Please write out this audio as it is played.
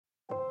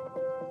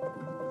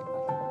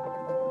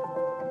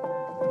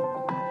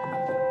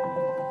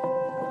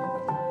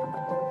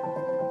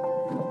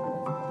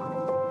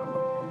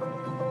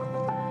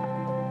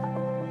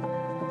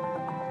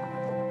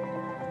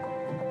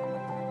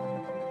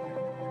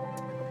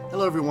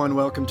Hello, everyone.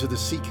 Welcome to the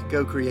Seek,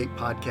 Go, Create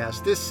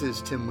podcast. This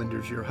is Tim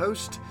Winders, your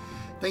host.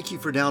 Thank you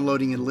for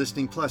downloading and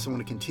listening. Plus, I want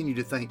to continue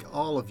to thank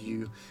all of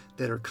you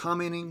that are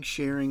commenting,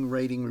 sharing,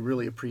 rating. We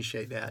really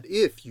appreciate that.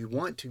 If you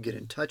want to get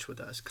in touch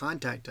with us,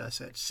 contact us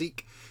at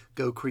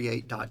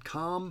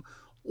seekgocreate.com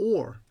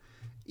or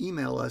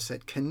email us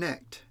at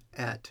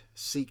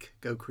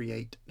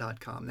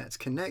connect@seekgocreate.com. That's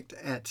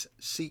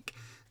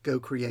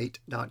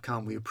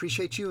connect@seekgocreate.com. We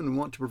appreciate you and we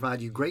want to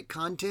provide you great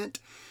content,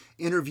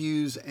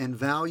 interviews, and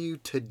value.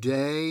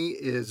 Today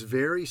is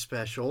very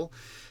special.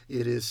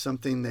 It is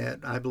something that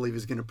I believe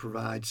is going to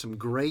provide some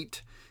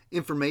great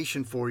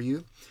information for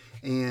you.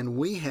 And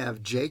we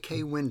have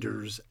J.K.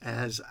 Winders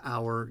as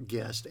our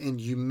guest.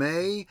 And you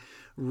may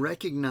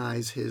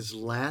recognize his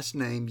last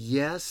name.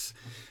 Yes,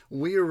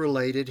 we are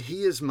related.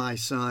 He is my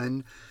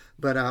son.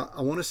 But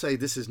I want to say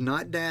this is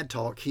not dad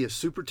talk. He is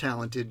super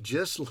talented,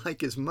 just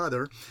like his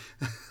mother.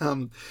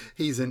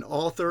 He's an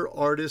author,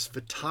 artist,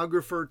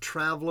 photographer,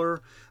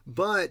 traveler.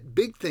 But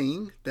big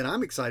thing that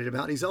I'm excited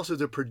about, he's also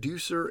the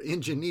producer,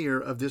 engineer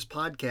of this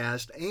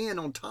podcast. And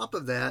on top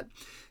of that,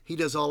 he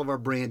does all of our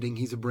branding.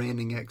 He's a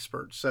branding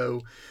expert.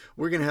 So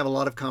we're going to have a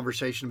lot of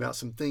conversation about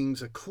some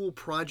things, a cool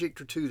project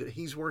or two that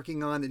he's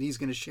working on that he's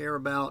going to share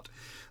about.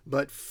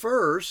 But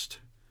first,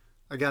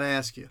 I got to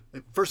ask you.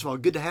 First of all,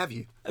 good to have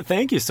you.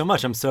 Thank you so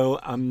much.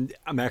 I'm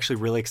actually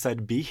really excited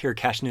to be here,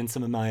 cashing in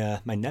some of my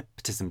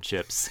nepotism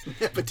chips.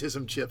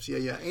 Nepotism chips,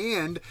 yeah.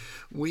 And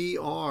we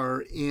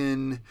are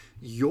in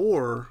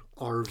your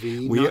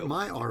RV, not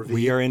my RV.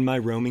 We are in my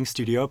roaming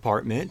studio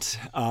apartment.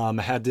 I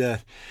had to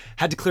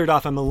clear it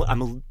off.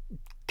 I'm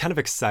kind of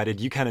excited.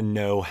 You kind of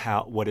know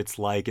what it's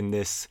like in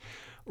this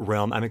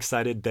realm. I'm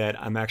excited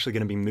that I'm actually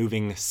going to be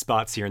moving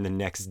spots here in the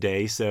next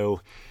day.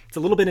 So it's a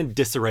little bit in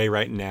disarray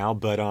right now,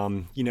 but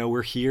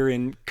we're here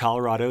in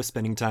Colorado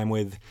spending time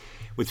with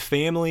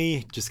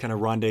family, just kind of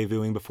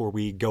rendezvousing before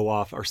we go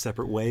off our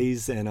separate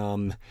ways.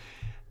 And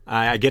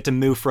I get to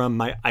move from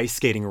my ice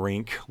skating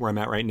rink where I'm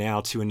at right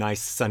now to a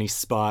nice sunny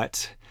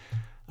spot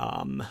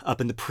up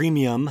in the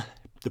premium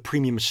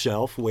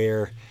shelf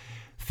where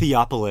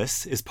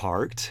Theopolis is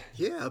parked.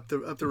 Yeah, up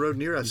the road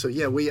near us. So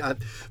yeah,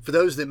 for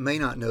those that may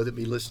not know that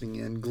be listening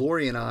in,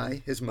 Glory and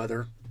I, his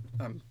mother,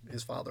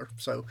 his father.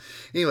 So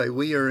anyway,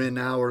 we are in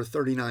our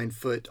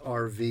 39-foot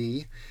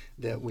RV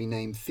that we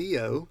named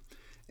Theo,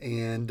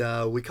 and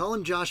we call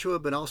him Joshua,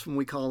 but also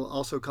we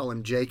also call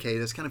him JK.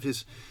 That's kind of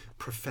his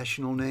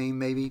professional name,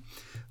 maybe.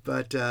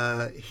 But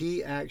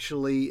he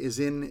actually is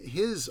in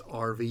his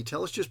RV.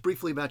 Tell us just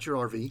briefly about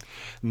your RV.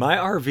 My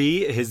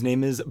RV, his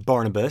name is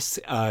Barnabas.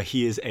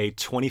 He is a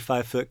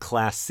 25-foot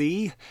Class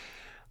C,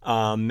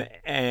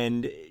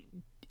 and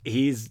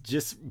he's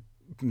just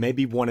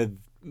maybe one of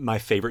my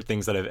favorite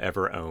things that I've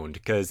ever owned,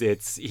 because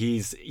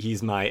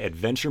he's my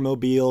adventure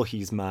mobile.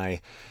 He's my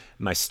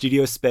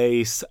studio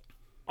space,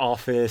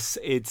 office.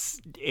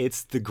 It's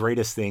the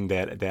greatest thing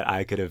that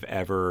I could have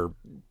ever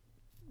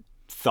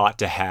thought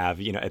to have,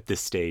 at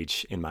this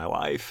stage in my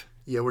life.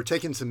 Yeah, we're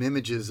taking some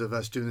images of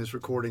us doing this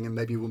recording, and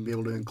maybe we'll be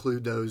able to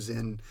include those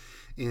in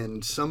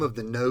some of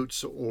the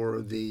notes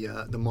or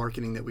the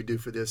marketing that we do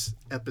for this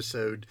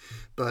episode.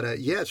 But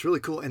yeah, it's really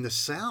cool, and the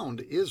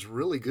sound is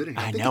really good in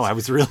here. I know. I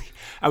was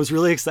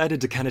really excited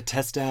to kind of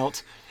test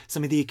out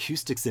some of the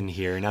acoustics in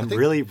here, and I'm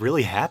really,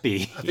 really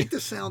happy. I think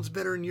this sounds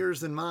better in yours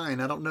than mine.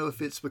 I don't know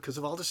if it's because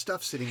of all the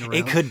stuff sitting around.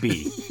 It could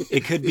be.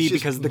 It could be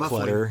because of the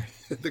clutter.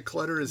 The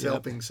clutter is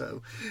helping.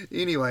 So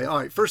anyway, all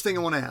right, first thing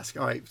I want to ask.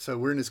 All right, so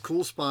we're in this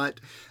cool spot.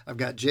 I've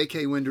got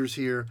J.K. Winders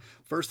here.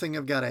 First thing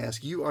I've got to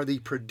ask, you are the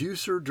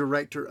producer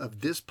director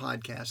of this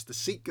podcast, the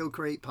Seek, Go,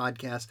 Create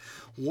podcast.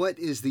 What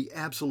is the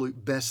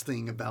absolute best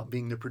thing about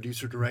being the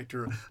producer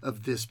director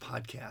of this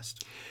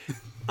podcast?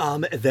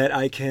 That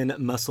I can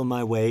muscle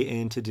my way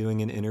into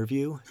doing an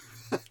interview.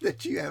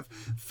 That you have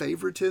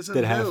favoritism?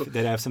 That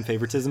have some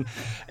favoritism?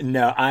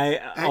 No,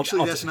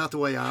 that's not the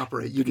way I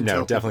operate. You can no,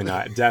 tell definitely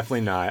not.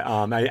 Definitely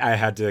not. I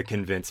had to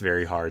convince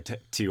very hard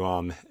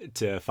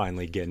to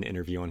finally get an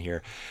interview on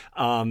here.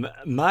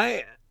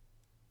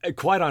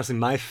 Quite honestly,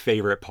 my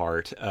favorite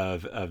part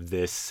of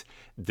this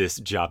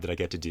job that I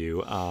get to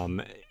do,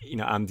 I'm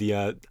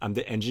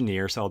the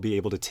engineer, so I'll be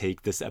able to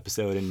take this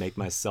episode and make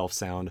myself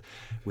sound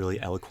really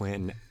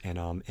eloquent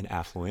and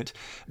affluent.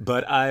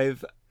 But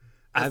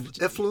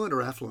effluent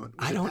or affluent?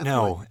 I don't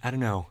know.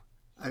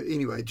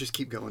 Anyway, just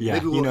keep going. Yeah,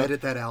 maybe we'll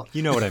edit that out.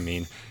 You know what I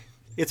mean.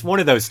 It's one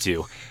of those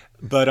two.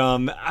 But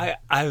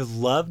I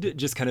loved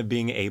just kind of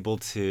being able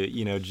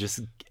to,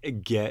 just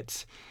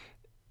get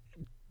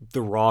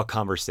the raw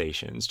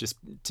conversations, just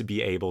to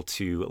be able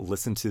to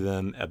listen to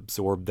them,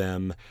 absorb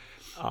them.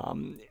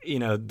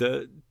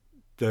 The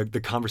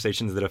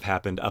conversations that have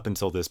happened up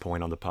until this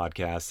point on the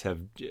podcast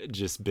have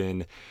just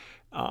been,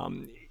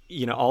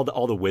 all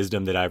the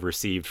wisdom that I've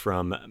received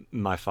from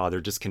my father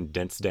just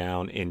condensed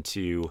down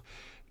into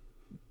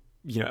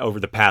over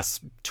the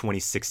past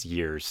 26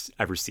 years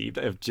I've received.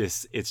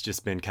 It's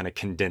just been kind of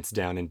condensed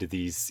down into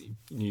these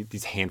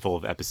handful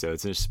of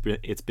episodes, and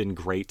it's been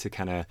great to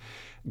kind of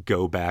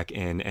go back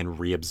and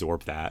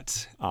reabsorb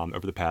that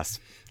over the past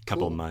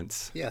couple of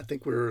months. Yeah, I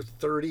think we're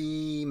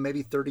 30,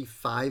 maybe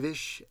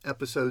 35-ish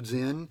episodes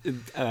in.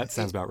 That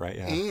sounds about right.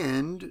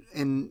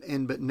 Yeah.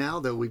 But now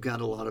though we've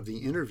got a lot of the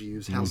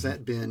interviews. How's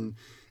that been?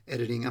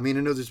 Editing. I mean,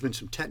 I know there's been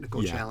some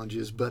technical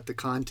challenges, but the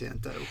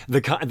content though.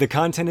 The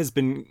content has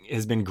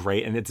been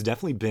great, and it's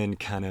definitely been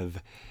kind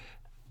of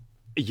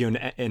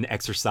an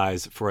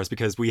exercise for us,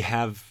 because we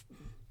have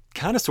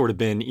kind of sort of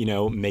been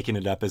making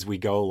it up as we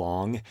go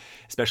along,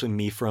 especially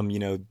me from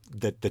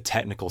the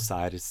technical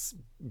side. It's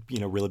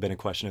really been a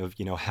question of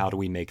how do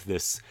we make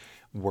this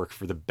work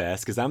for the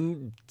best, because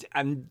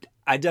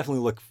I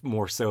definitely look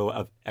more so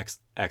of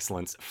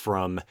excellence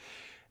from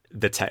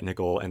the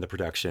technical and the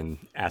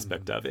production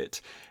aspect of it.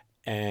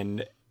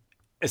 And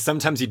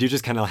sometimes you do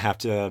just kind of have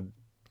to,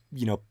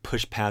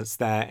 push past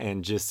that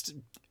and just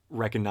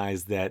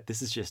recognize that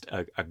this is just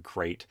a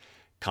great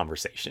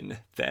conversation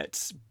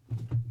that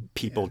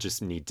people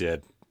just need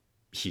to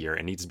hear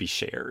and needs to be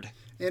shared.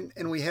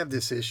 And we have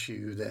this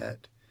issue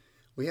that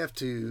we have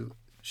to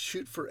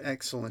shoot for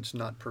excellence,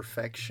 not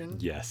perfection.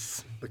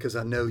 Yes. Because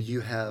I know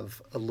you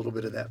have a little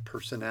bit of that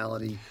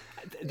personality.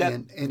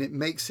 And it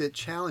makes it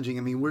challenging.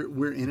 I mean,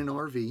 we're in an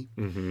RV.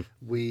 Mm-hmm.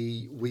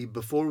 We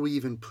before we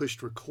even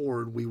pushed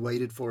record, we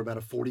waited for about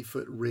a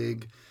 40-foot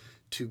rig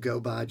to go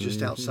by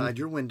just outside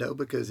your window,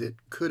 because it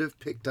could have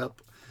picked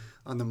up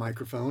on the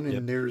microphone.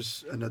 And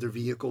there's another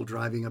vehicle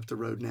driving up the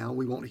road now.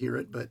 We won't hear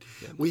it, but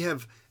we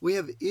have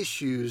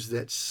issues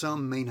that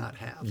some may not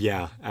have.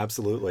 Yeah,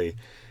 absolutely.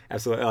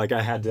 Absolutely. Like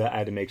I had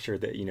to make sure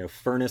that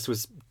furnace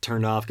was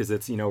turned off, because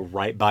it's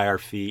right by our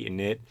feet,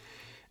 and it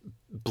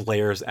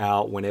blares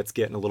out when it's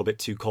getting a little bit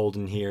too cold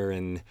in here.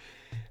 And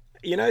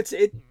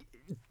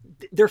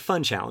they're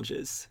fun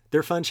challenges.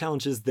 They're fun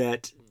challenges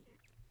that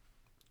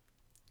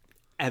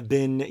have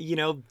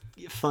been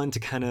fun to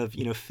kind of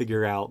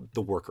figure out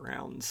the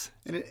workarounds.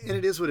 And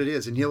it is what it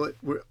is. And you know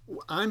what,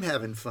 I'm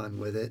having fun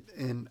with it.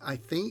 And I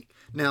think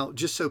now,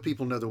 just so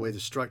people know the way the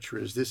structure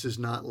is, this is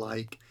not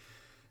like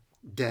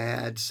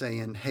Dad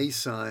saying, "Hey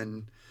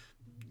son,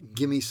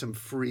 give me some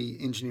free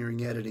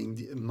engineering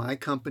editing." My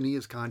company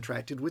is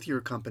contracted with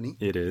your company.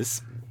 It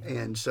is.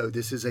 And so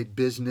this is a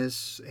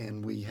business,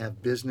 and we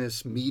have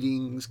business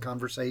meetings,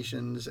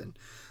 conversations, and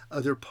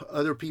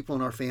other people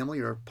in our family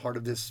are part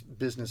of this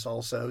business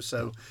also.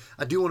 So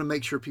I do want to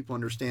make sure people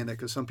understand that,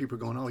 because some people are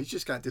going, "Oh, he's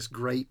just got this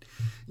great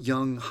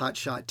young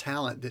hotshot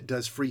talent that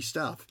does free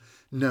stuff."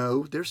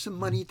 No, there's some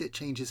money that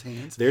changes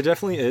hands. There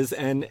definitely is,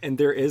 and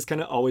there is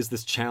kind of always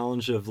this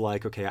challenge of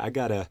like, okay, I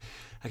gotta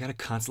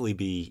constantly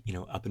be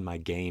up in my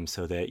game,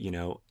 so that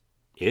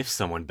if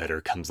someone better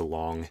comes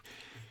along,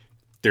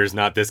 there's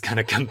not this kind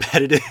of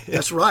competitive.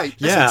 That's right.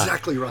 That's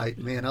exactly right,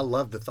 man. I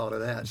love the thought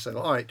of that. So,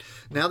 all right,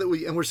 now that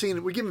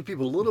we're giving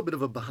people a little bit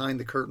of a behind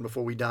the curtain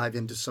before we dive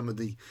into some of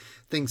the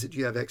things that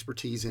you have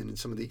expertise in and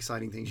some of the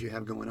exciting things you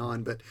have going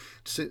on. But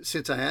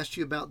since I asked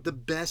you about the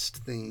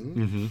best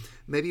thing,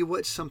 maybe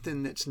what's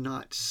something that's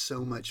not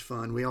so much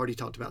fun? We already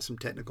talked about some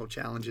technical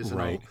challenges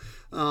and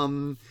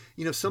all.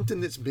 Something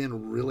that's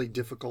been really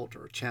difficult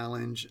or a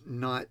challenge,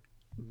 not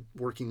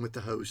working with the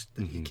host,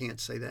 that you can't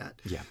say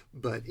that. Yeah.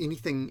 But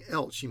anything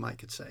else you might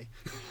could say.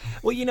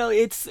 Well,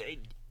 it's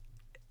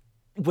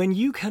when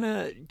you kind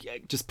of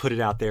just put it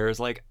out there,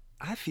 it's like,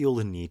 I feel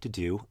the need to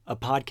do a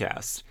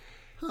podcast.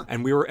 Huh.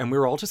 And we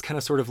were all just kind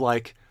of sort of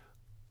like,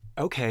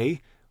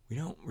 okay, we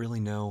don't really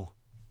know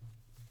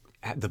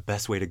the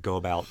best way to go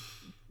about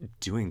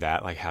doing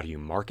that. Like, how do you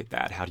market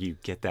that? How do you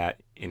get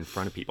that in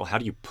front of people? How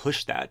do you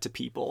push that to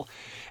people?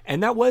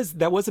 And that was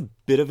a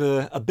bit of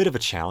a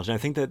challenge. And I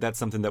think that that's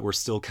something that we're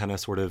still kind of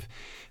sort of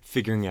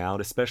figuring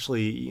out,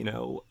 especially,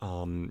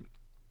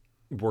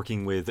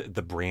 working with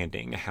the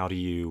branding. How do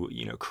you,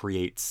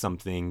 create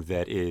something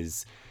that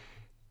is,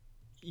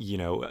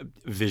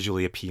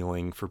 visually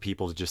appealing for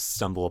people to just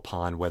stumble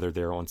upon, whether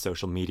they're on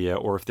social media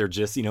or if they're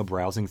just,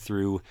 browsing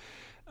through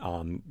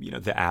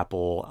the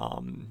Apple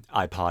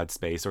iPod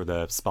space or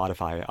the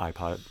Spotify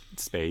iPod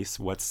space.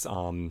 What's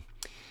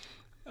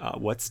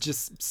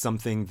just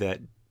something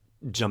that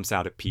jumps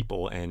out at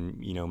people and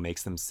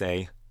makes them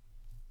say,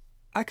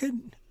 I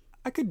could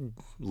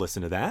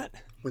listen to that.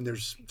 When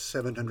there's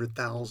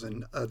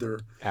 700,000 other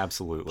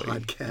absolutely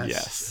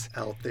podcasts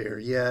out there.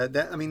 Yeah,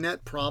 that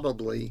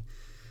probably,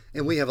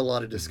 and we have a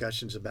lot of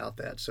discussions about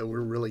that. So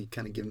we're really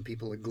kind of giving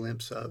people a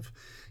glimpse of,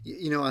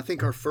 I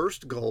think our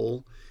first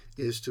goal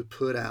is to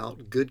put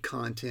out good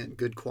content,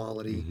 good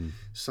quality,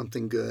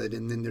 something good.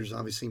 And then there's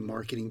obviously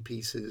marketing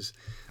pieces.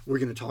 We're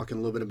going to talk a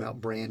little bit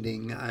about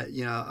branding.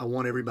 I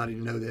want everybody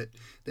to know that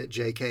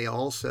JK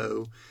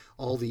also,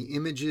 all the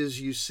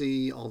images you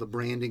see, all the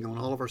branding on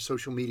all of our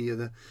social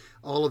media,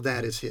 all of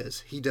that is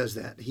his. He does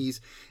that.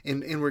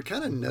 And we're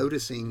kind of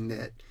noticing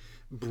that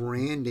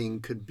branding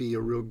could be a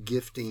real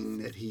gifting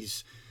that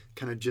he's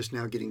kind of just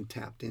now getting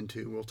tapped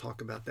into. We'll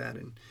talk about that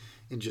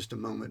in just a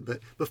moment. But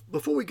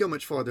before we go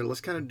much farther,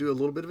 let's kind of do a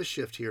little bit of a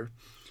shift here.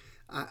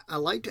 I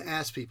like to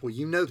ask people,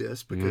 you know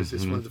this because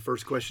it's one of the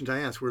first questions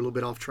I ask. We're a little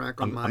bit off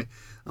track on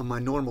my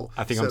normal.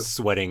 I think I'm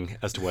sweating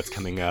as to what's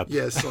coming up.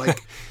 Yes,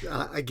 like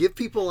I give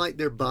people like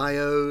their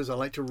bios. I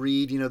like to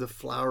read, the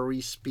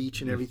flowery speech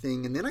and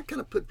everything. And then I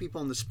kind of put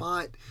people on the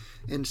spot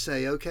and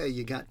say, okay,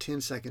 you got 10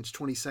 seconds,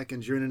 20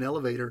 seconds. You're in an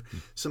elevator.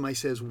 Somebody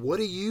says, what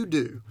do you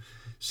do?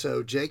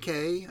 So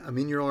JK, I'm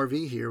in your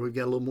RV here. We've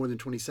got a little more than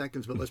 20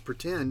 seconds, but let's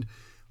pretend.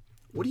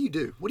 What do you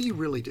do? What do you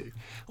really do?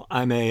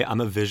 I'm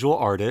a visual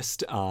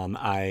artist.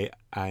 I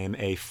am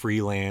a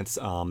freelance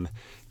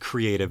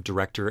creative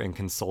director and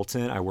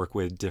consultant. I work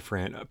with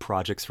different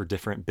projects for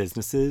different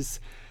businesses,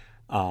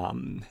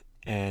 and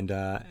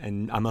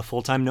I'm a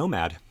full-time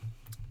nomad.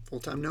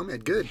 Full-time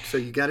nomad. Good. So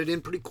you got it in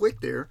pretty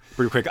quick there.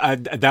 Pretty quick.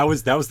 That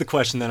was the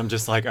question that I'm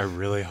just like, I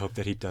really hope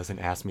that he doesn't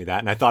ask me that.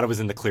 And I thought it was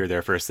in the clear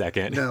there for a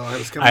second. No, I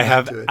was coming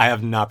back to it. I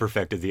have not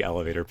perfected the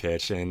elevator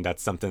pitch, and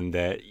that's something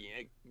that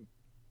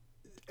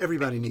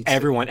everybody needs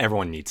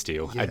everyone needs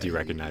to. Yeah, I do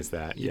recognize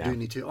that. You do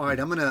need to. All right,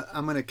 I'm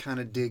gonna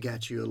kind of dig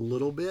at you a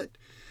little bit,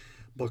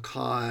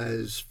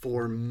 because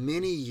for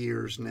many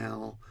years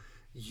now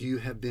you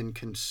have been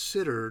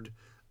considered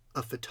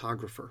a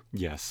photographer.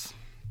 Yes.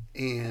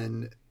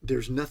 And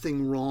there's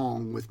nothing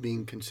wrong with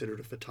being considered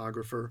a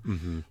photographer,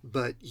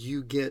 but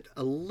you get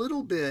a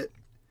little bit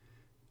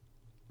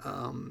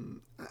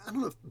I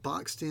don't know if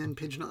boxed in,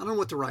 pigeon. I don't know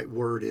what the right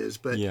word is,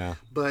 but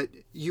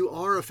you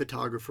are a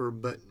photographer.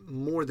 But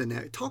more than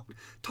that, talk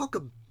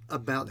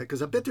about that,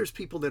 because I bet there's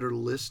people that are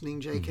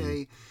listening,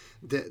 JK,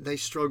 that they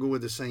struggle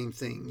with the same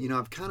thing.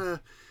 I've kind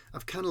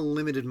of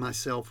limited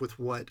myself with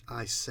what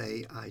I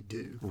say I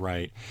do.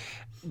 Right.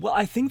 Well,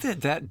 I think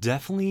that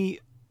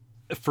definitely,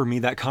 for me,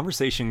 that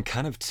conversation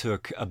kind of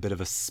took a bit of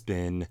a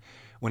spin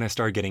when I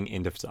started getting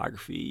into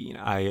photography.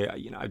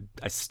 I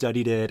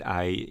studied it.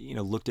 I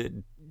looked at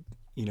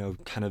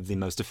kind of the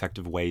most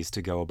effective ways to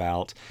go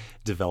about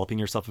developing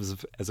yourself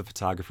as a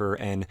photographer.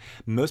 And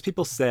most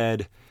people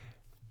said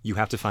you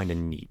have to find a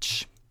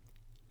niche.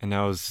 And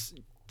I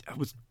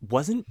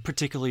wasn't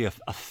particularly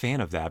a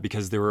fan of that,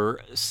 because there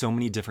were so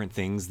many different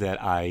things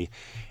that I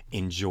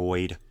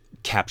enjoyed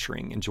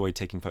capturing, enjoyed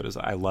taking photos.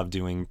 I love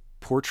doing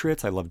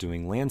portraits. I love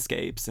doing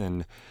landscapes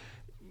and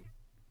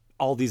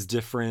all these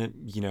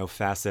different,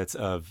 facets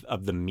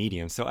of the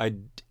medium. So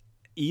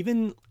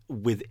even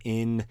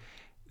within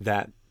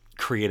that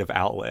creative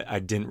outlet, I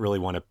didn't really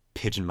want to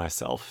pigeon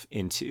myself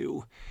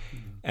into.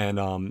 And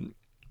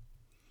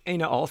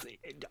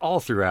all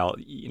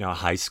throughout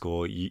high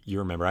school, you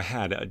remember I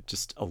had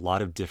just a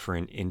lot of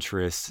different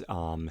interests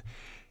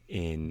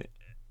in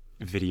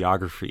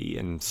videography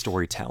and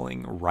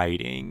storytelling,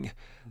 writing.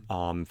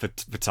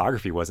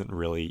 Photography wasn't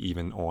really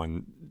even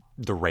on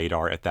the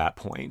radar at that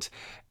point.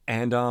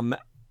 And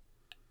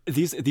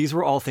these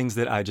were all things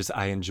that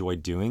I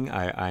enjoyed doing.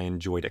 I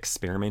enjoyed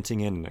experimenting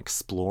in and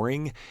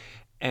exploring.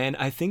 And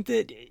I think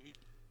that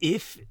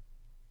if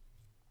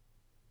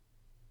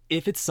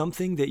it's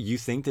something that you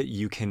think that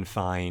you can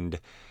find,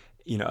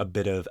 a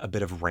bit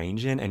of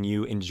range in, and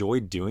you enjoy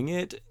doing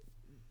it,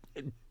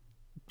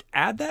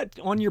 add that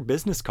on your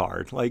business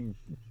card. Like,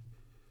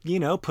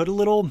 put a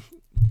little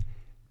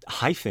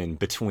hyphen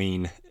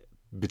between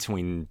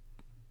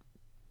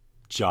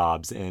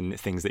jobs and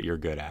things that you're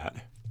good at.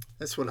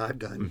 That's what I've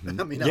done.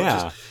 I mean,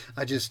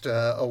 I just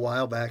a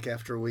while back,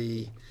 after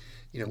we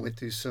went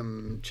through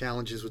some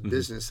challenges with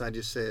business, I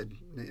just said,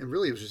 and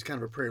really it was just kind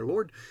of a prayer,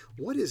 Lord,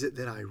 what is it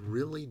that I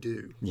really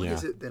do? What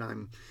is it that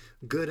I'm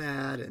good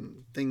at,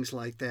 and things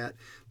like that.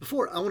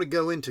 Before, I want to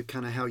go into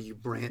kind of how you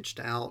branched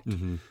out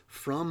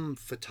from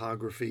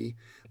photography,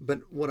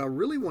 but what I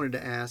really wanted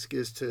to ask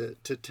is to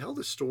tell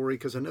the story,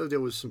 because I know there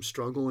was some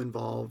struggle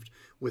involved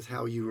with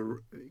how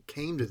you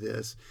came to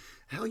this,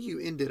 how you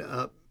ended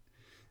up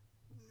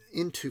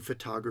into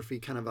photography,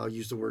 kind of, I'll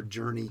use the word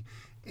journey,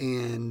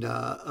 and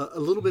a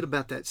little bit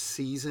about that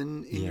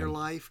season in your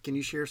life. Can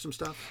you share some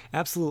stuff?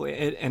 Absolutely.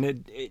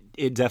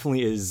 It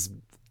definitely is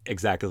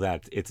exactly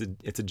that. It's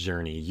a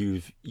journey.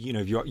 You've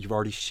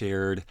already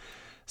shared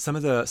some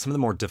of the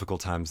more difficult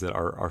times that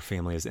our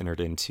family has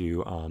entered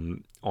into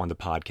on the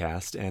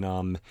podcast,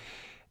 and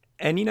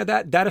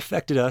that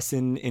affected us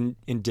in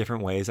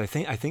different ways. I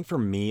think for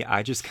me,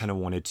 I just kind of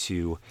wanted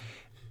to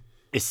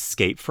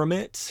escape from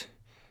it.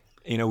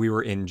 We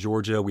were in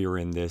Georgia. We were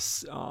in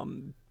this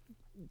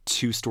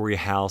 2-story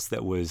house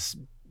that was,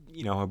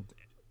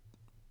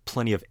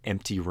 plenty of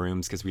empty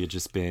rooms, because we had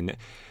just been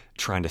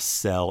trying to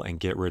sell and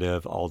get rid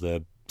of all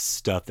the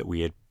stuff that we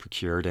had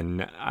procured.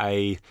 And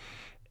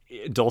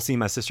Dulcie,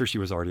 my sister, she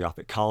was already off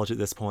at college at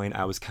this point.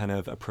 I was kind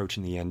of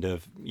approaching the end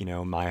of,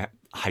 my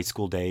high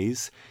school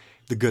days,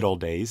 the good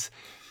old days.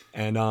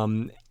 And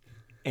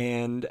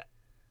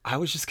I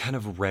was just kind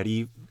of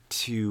ready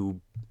to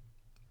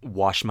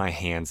wash my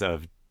hands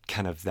of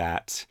kind of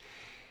that's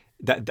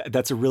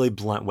a really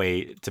blunt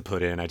way to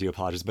put it, and I do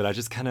apologize, but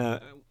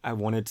I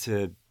wanted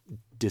to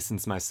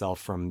distance myself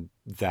from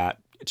that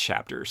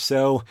chapter.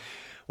 So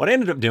what I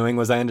ended up doing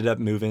was I ended up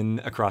moving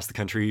across the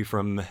country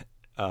from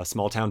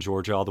small town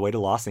Georgia all the way to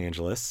Los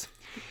Angeles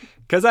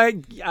because I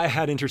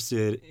had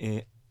interested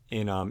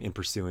in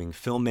pursuing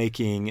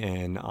filmmaking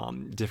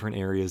and different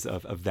areas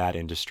of that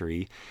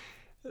industry.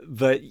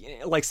 But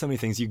like so many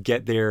things, you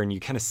get there and you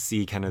kind of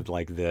see kind of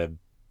like the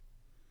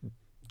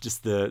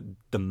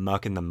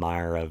muck and the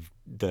mire of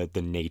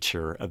the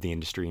nature of the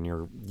industry,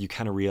 and you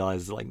kind of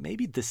realize like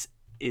maybe this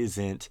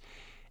isn't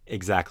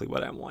exactly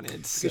what I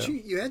wanted. So. Because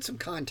you had some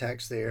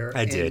contacts there.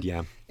 I did,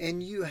 yeah.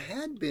 And you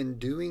had been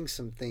doing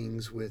some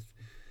things with,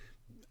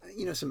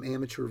 some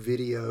amateur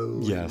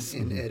video yes.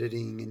 and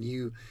editing, and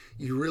you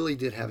really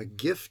did have a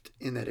gift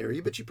in that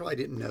area, but you probably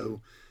didn't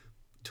know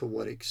to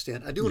what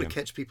extent. I do want to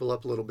catch people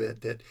up a little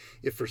bit that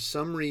if for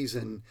some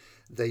reason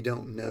they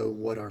don't know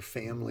what our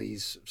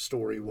family's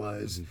story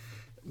was,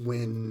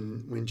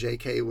 when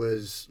JK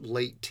was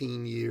late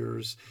teen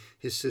years,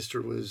 his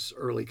sister was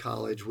early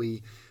college,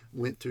 we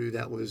went through,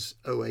 that was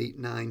 08,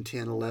 9,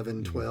 10,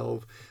 11,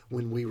 12,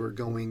 when we were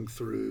going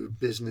through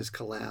business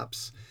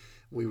collapse.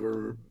 We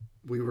were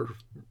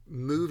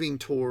moving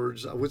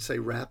towards, I would say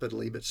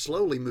rapidly, but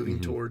slowly moving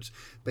towards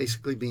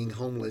basically being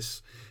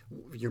homeless,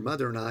 your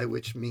mother and I,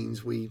 which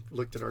means we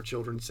looked at our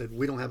children and said,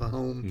 we don't have a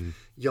home,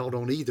 y'all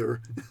don't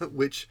either,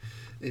 which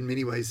in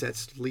many ways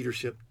that's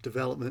leadership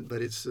development,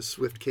 but it's a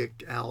swift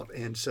kick out.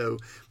 And so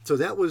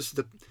that was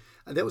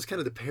kind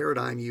of the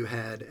paradigm you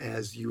had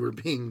as you were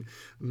being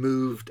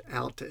moved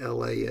out to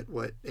LA at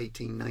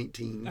 18,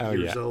 19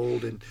 years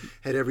old, and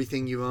had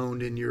everything you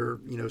owned in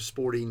your,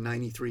 sporty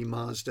 93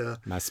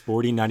 Mazda. My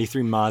sporty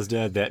 93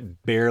 Mazda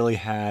that barely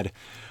had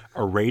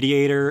a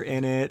radiator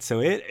in it. So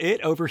it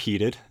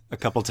overheated a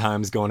couple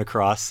times going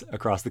across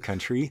the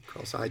country.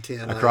 Across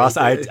I-10. Across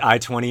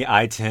I-20,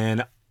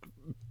 I-10,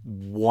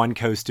 one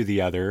coast to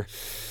the other.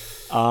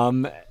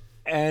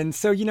 And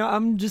so,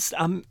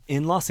 I'm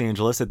in Los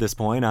Angeles at this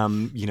point.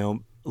 I'm,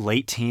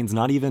 late teens,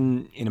 not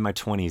even into my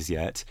 20s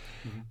yet.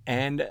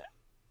 And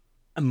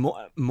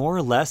more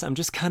or less, I'm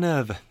just kind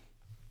of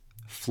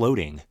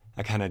floating.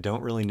 I kind of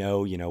don't really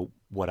know,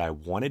 what I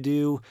want to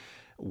do,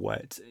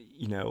 what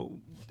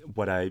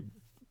I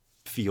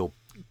feel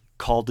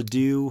called to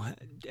do,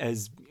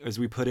 as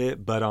we put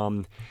it. But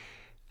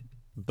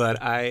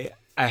I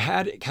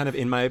had kind of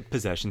in my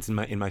possessions,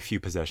 in my few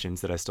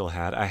possessions that I still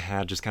had, I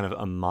had just kind of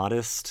a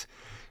modest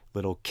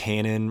little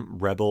Canon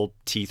Rebel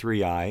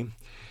T3i.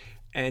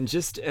 And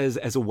just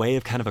as a way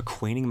of kind of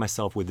acquainting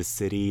myself with the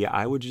city,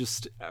 I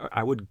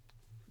would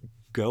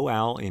go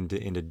out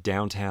into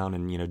downtown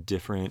and,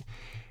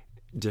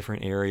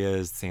 different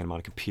areas, Santa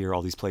Monica Pier,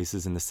 all these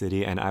places in the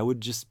city. And I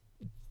would just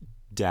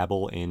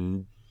dabble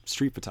in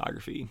street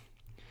photography.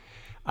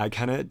 I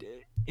kind of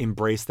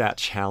embraced that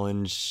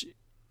challenge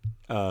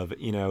of,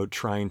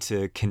 trying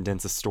to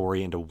condense a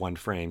story into one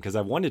frame, because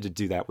I wanted to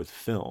do that with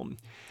film.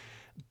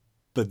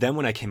 But then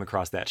when I came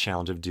across that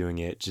challenge of doing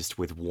it just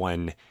with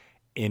one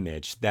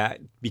image, that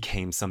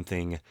became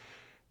something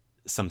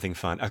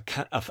fun,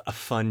 a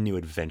fun new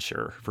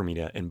adventure for me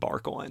to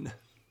embark on.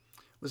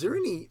 Was there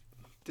any,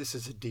 this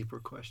is a deeper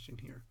question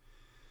here,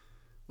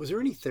 was there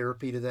any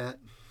therapy to that?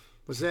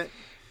 Was that,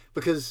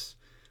 because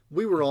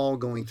we were all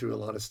going through a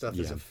lot of stuff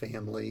as a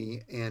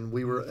family, and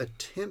we were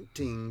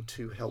attempting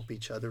to help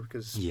each other,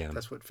 because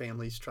that's what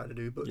families try to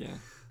do.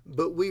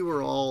 But we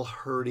were all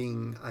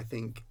hurting, I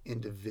think,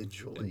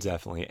 individually.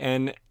 Definitely.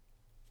 And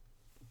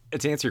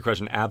to answer your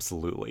question,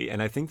 absolutely.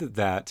 And I think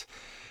that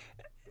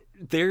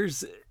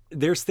there's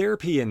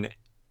therapy in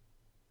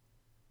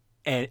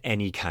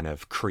any kind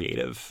of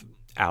creative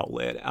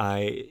outlet.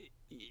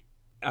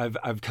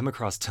 I've come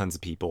across tons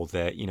of people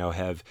that,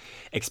 have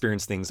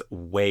experienced things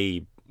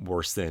way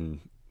worse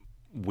than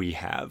we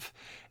have,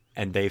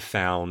 and they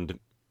found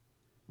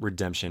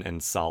redemption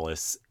and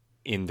solace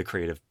in the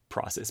creative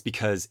process,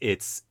 because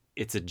it's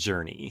a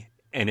journey,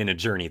 and in a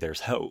journey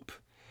there's hope.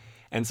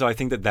 And so I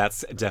think that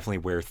that's definitely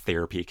where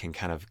therapy can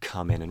kind of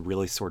come in and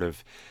really sort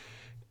of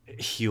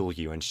heal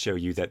you and show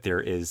you that there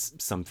is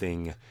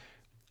something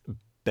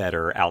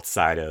better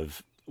outside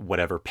of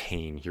whatever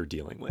pain you're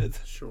dealing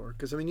with. Sure.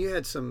 Because, you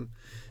had some,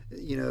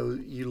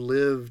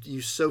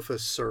 you sofa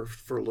surfed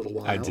for a little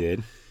while. I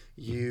did.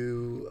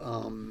 You,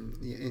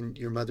 and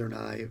your mother and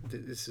I,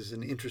 this is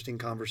an interesting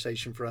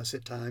conversation for us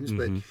at times,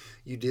 but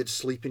you did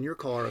sleep in your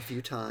car a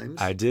few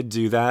times. I did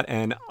do that.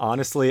 And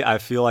honestly, I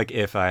feel like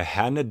if I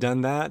hadn't have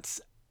done that,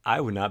 I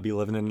would not be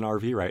living in an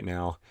RV right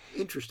now.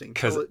 Interesting.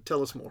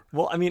 Tell us more.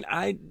 Well,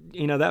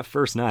 that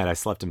first night I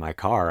slept in my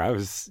car, I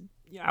was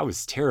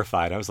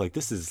terrified. I was like,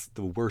 this is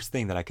the worst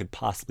thing that I could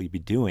possibly be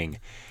doing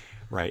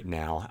right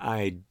now.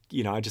 I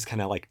just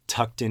kind of like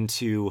tucked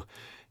into,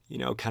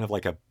 kind of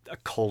like a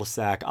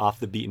cul-de-sac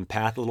off the beaten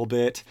path a little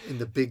bit. In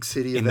the big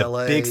city of LA.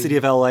 In the big city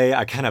of LA.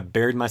 I kind of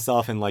buried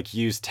myself and like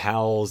used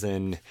towels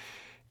and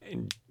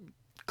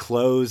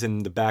clothes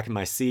in the back of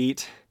my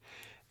seat.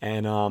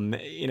 And,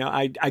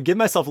 I give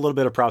myself a little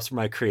bit of props for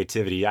my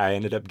creativity. I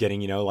ended up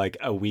getting, like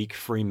a week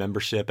free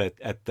membership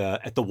at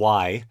the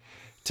Y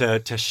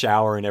to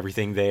shower and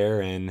everything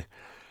there. And,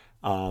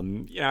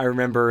 I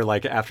remember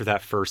like after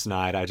that first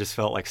night, I just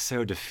felt like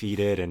so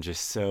defeated and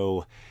just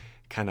so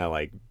kind of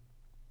like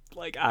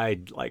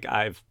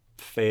I've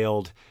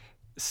failed.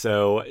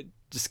 So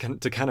just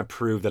to kind of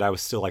prove that I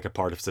was still like a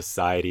part of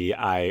society,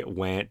 I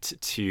went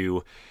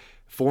to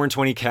 4 and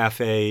 20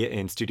 Cafe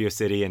in Studio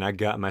City, and I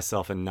got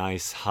myself a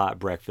nice hot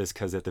breakfast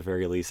because at the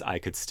very least I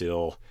could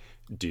still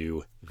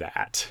do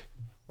that.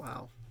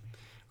 Wow.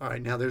 All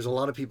right. Now there's a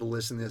lot of people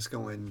listening to this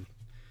going,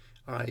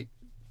 all right,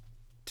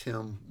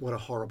 Tim, what a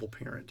horrible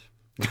parent.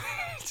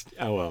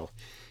 Oh, well.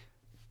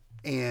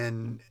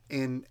 And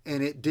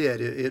it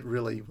did. It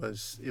really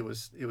was. It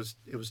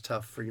was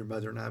tough for your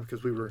mother and I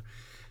because we were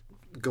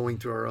going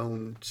through our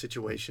own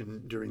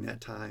situation during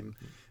that time,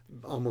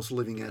 almost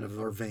living out of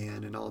our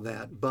van and all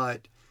that.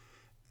 But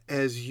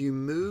as you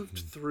moved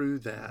through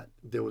that,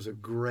 there was a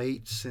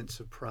great sense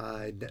of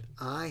pride that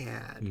I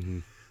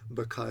had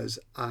because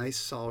I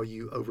saw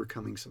you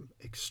overcoming some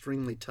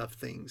extremely tough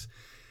things,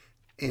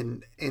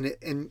 and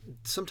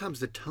sometimes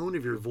the tone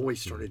of your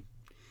voice started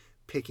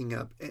picking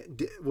up.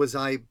 Was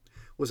I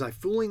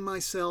fooling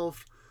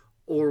myself,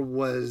 or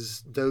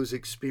was those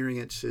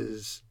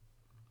experiences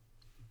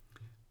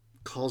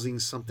causing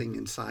something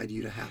inside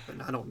you to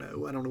happen? I don't know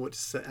what to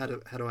say. How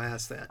do I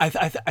ask that? I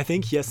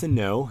think yes and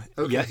no.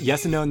 Okay.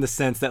 Yes and no in the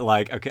sense that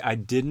like, okay, I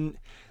didn't,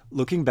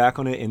 looking back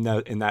on it in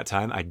that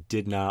time, I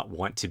did not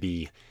want to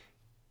be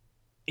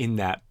in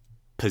that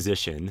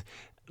position.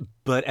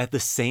 But at the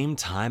same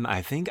time,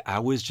 I think I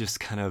was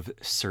just kind of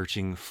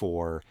searching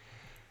for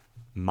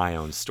my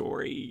own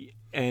story.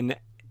 And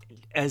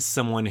as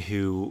someone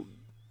who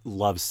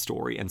loves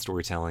story and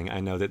storytelling, I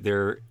know that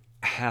there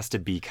has to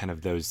be kind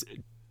of those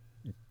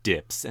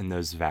dips and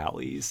those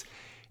valleys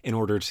in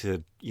order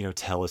to,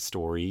 tell a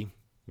story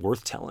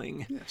worth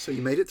telling. Yeah, so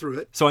you made it through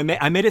it. So I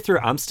made it through.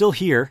 I'm still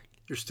here.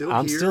 You're still here.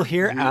 I'm still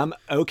here. I'm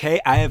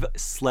okay. I have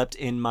slept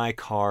in my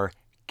car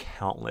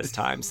countless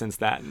times since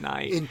that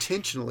night.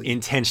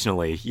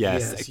 Intentionally,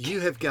 yes.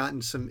 You have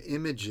gotten some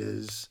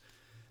images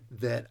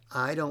that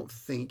I don't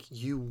think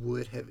you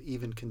would have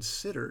even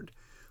considered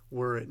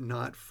were it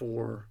not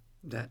for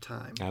that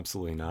time.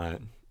 Absolutely not.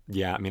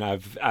 Yeah, I mean,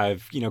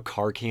 I've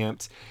car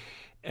camped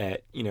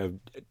at,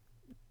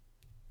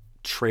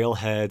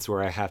 trailheads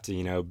where I have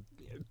to,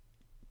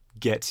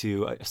 get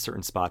to a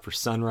certain spot for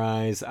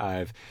sunrise.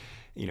 I've,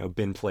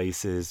 been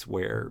places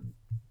where,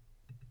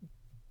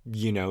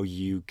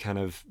 you kind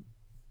of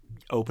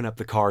open up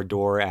the car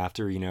door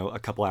after, a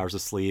couple hours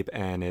of sleep,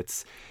 and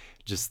it's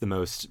just the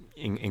most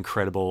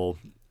incredible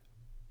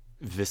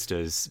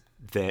vistas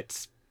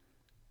that,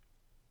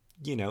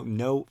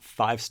 no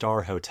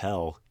 5-star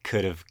hotel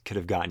could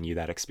have gotten you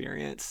that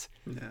experience.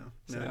 No,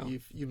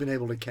 you've been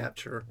able to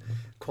capture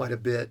quite a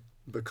bit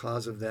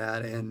because of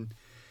that, and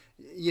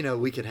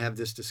we could have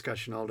this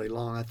discussion all day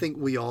long. I think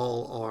we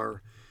all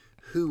are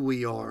who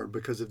we are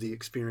because of the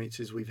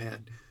experiences we've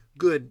had,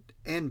 good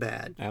and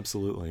bad.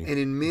 Absolutely. And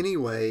in many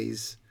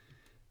ways,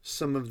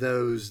 some of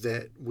those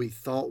that we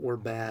thought were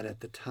bad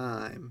at the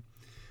time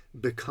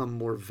become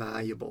more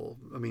valuable.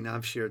 I mean,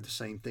 I've shared the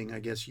same thing. I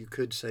guess you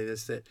could say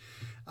this, that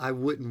I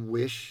wouldn't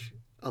wish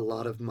a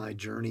lot of my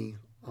journey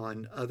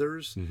on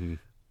others,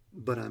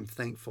 but I'm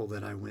thankful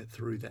that I went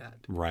through that.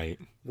 Right.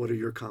 What are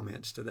your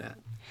comments to that?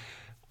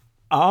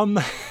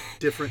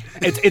 Different.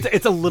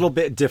 It's a little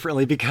bit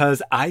differently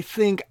because I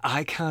think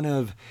I've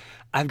gotten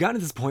to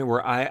this point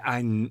where I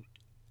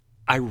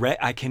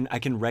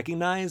can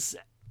recognize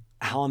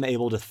how I'm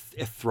able to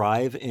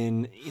thrive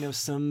in,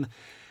 some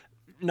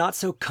not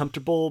so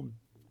comfortable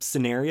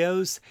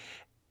scenarios.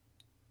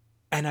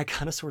 And I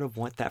kind of sort of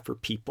want that for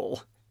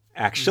people.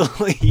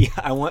 Actually,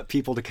 I want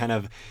people to kind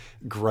of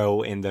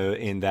grow in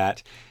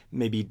that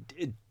maybe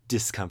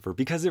discomfort,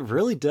 because it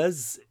really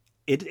does.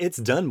 It's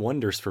done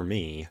wonders for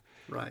me.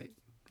 Right.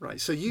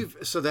 So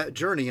that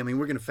journey, I mean,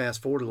 we're going to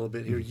fast forward a little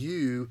bit here.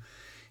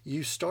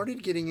 You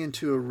started getting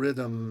into a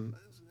rhythm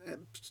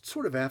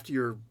sort of after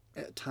your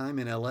time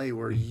in LA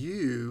where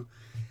you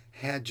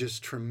had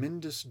just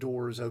tremendous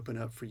doors open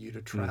up for you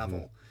to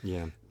travel.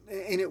 Yeah.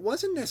 And it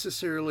wasn't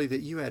necessarily that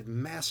you had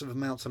massive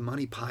amounts of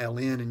money pile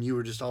in and you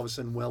were just all of a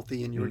sudden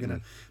wealthy and you were going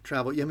to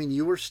travel. I mean,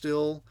 you were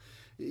still,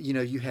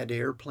 you had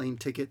airplane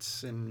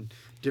tickets and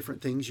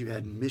different things. You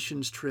had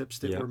missions trips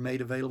that were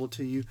made available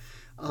to you.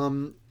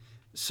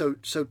 So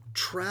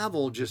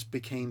travel just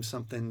became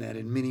something that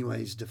in many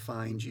ways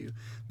defined you.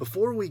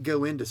 Before we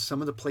go into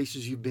some of the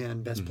places you've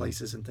been, best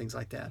places and things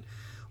like that,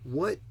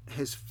 what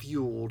has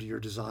fueled your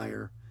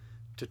desire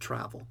to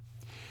travel?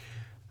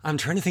 I'm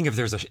trying to think if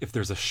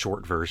there's a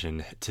short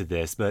version to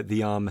this, but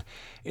the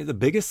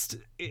biggest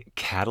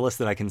catalyst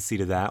that I can see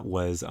to that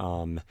was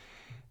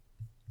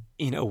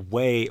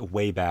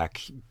way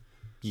back,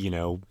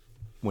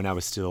 when I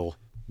was still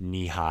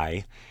knee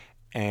high,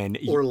 and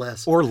or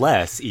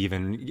less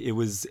even. It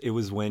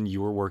was when you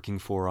were working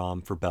for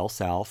Bell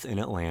South in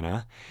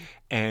Atlanta,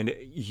 and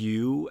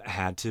you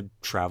had to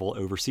travel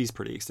overseas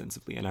pretty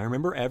extensively. And I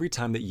remember every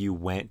time that you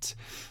went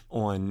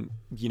on,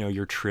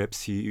 your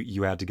trips,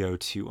 you had to go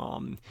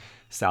to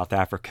South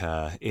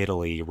Africa,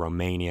 Italy,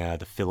 Romania,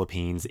 the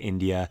Philippines,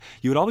 India.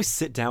 You would always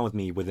sit down with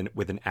me with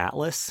an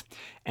atlas,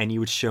 and you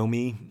would show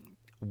me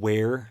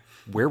where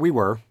we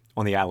were,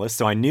 on the atlas,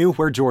 so I knew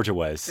where Georgia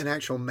was. An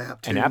actual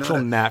map too. An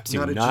actual map too,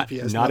 not a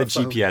GPS. Not a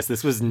phone. GPS.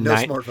 This was No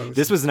smartphones.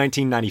 This was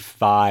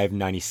 1995,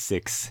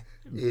 96,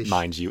 Ish.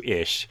 mind you,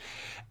 ish.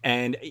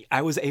 And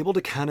I was able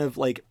to kind of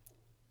like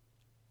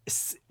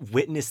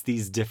witness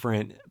these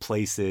different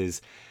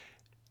places.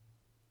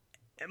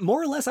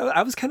 More or less,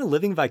 I was kind of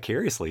living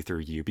vicariously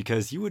through you,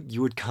 because you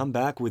would come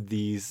back with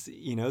these,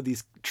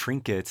 these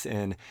trinkets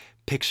and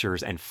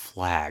pictures and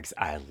flags.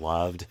 I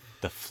loved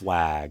the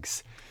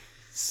flags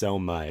so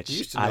much. You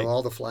used to know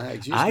all the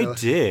flags. I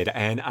did,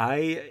 and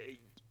I've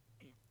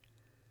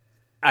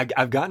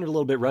gotten a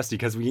little bit rusty,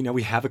 because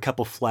we have a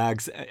couple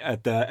flags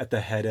at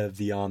the head of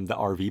the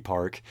RV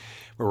park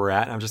where we're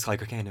at, and I'm just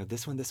like, okay, I know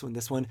this one.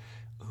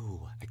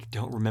 Ooh, I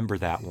don't remember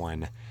that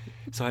one.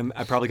 So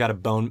I probably got to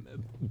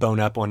bone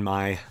up on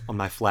my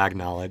flag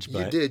knowledge.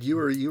 But you did.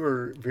 You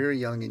were very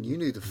young, and you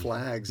knew the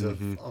flags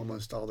of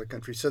almost all the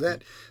countries. So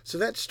that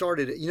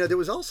started. There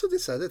was also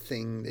this other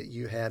thing that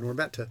you had. And we're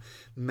about to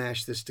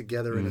mash this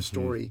together in a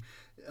story.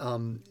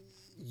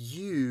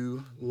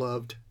 You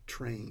loved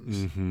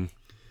trains.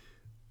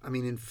 I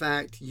mean, in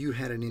fact, you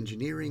had an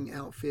engineering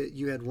outfit.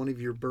 You had one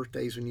of your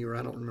birthdays when you were,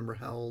 I don't remember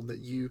how old, that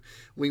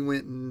we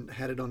went and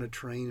had it on a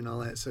train and all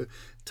that. So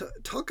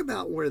talk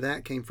about where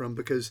that came from,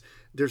 because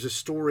there's a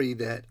story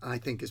that I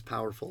think is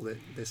powerful that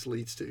this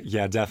leads to.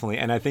 Yeah, definitely.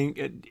 And I think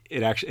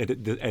it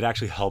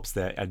actually helps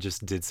that I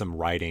just did some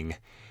writing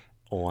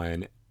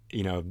on,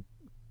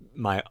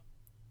 my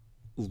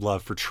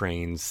love for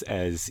trains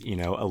as,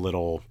 a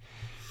little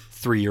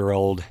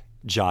 3-year-old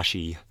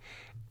Joshy.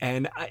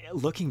 And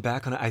looking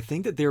back on it, I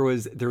think that there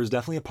was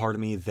definitely a part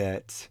of me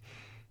that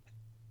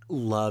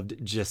loved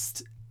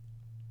just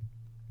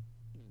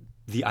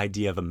the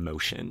idea of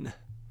emotion,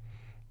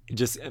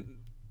 just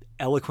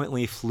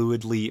eloquently,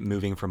 fluidly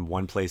moving from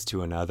one place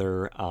to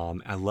another.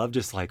 I love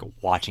just like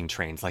watching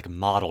trains, like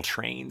model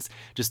trains,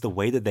 just the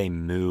way that they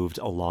moved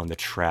along the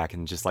track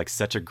in just like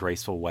such a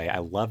graceful way. I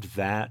loved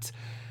that.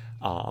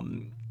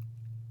 And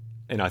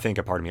I think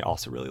a part of me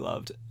also really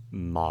loved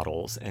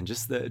models and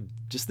just the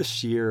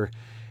sheer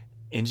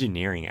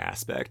engineering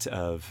aspect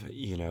of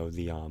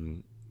the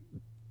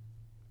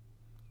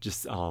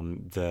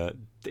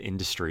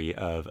industry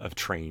of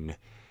train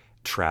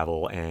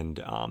travel and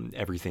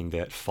everything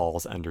that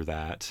falls under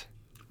that.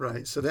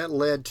 Right. So that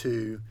led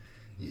to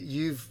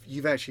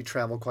you've actually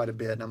traveled quite a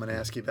bit, and I'm going to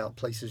ask you about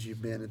places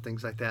you've been and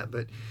things like that.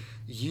 But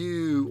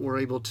you were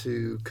able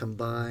to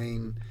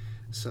combine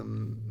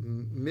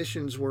some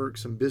missions work,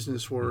 some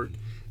business work,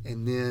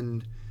 and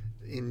then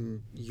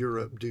in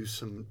Europe do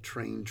some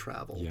train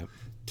travel. Yep.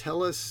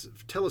 Tell us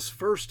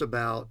first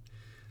about,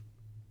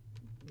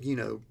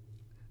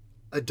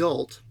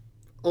 adult,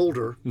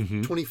 older,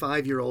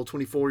 25-year-old,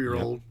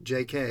 24-year-old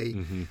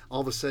JK,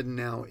 all of a sudden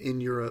now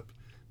in Europe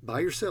by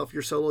yourself.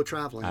 You're solo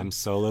traveling. I'm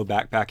solo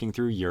backpacking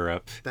through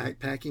Europe.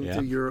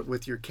 Through Europe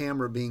with your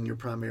camera being your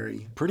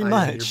primary Pretty item,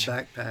 much. your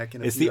backpack.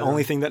 And it's the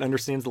only thing that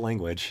understands the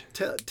language.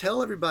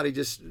 Tell everybody,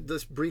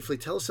 just briefly,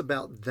 tell us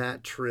about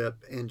that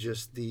trip and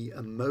just the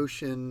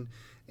emotion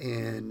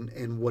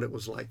and what it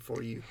was like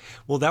for you.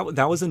 Well,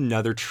 that was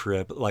another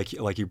trip, like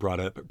you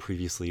brought up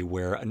previously,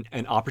 where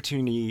an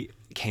opportunity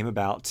came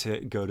about to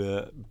go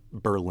to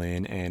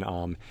Berlin and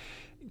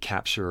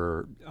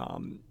capture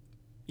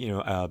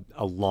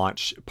a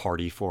launch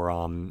party for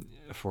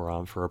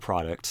a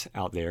product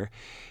out there,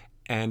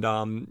 and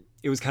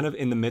it was kind of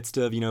in the midst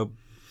of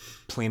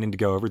planning to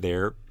go over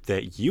there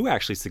that you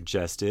actually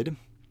suggested,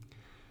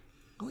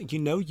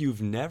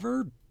 you've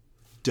never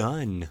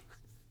done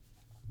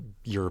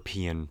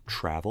European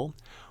travel.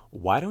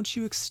 Why don't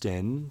you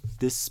extend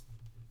this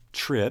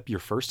trip, your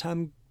first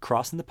time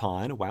crossing the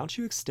pond, why don't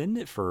you extend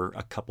it for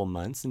a couple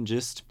months and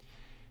just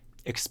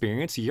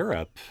experience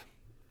Europe?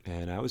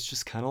 And I was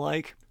just kind of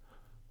like,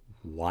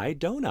 why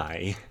don't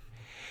I?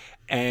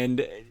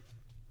 And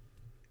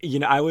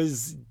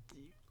this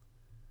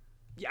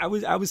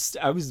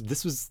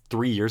was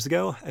 3 years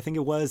ago, I think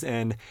it was,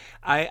 and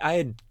I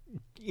had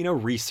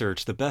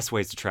researched the best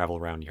ways to travel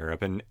around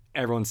Europe, and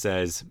everyone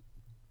says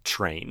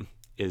train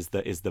is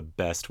the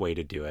best way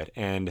to do it.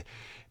 And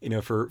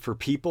for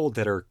people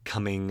that are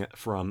coming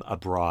from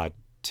abroad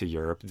to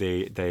Europe,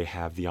 they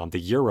have the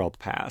Euro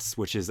Pass,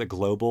 which is a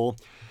global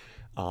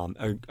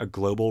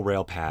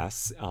rail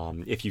pass.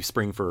 If you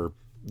spring for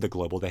the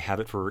global, they have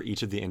it for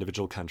each of the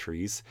individual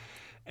countries,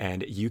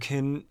 and you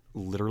can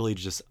literally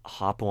just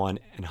hop on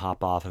and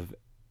hop off of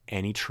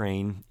any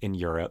train in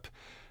Europe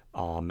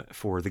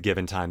for the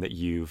given time that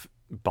you've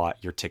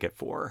bought your ticket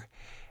for.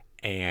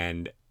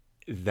 And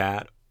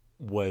that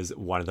was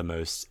one of the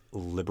most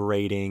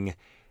liberating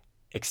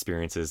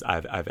experiences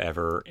I've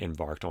ever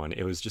embarked on.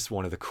 It was just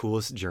one of the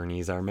coolest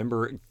journeys. I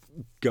remember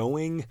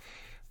going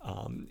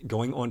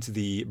onto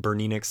the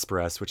Bernina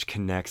Express, which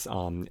connects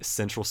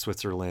central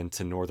Switzerland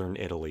to northern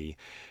Italy,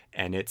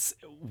 and it's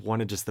one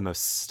of just the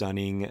most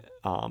stunning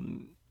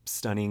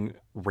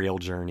rail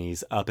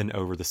journeys up and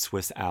over the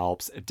Swiss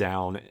Alps,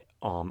 down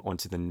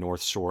onto the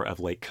north shore of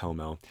Lake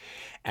Como.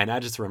 And I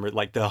just remember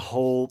like the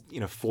whole,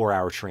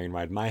 4-hour train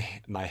ride,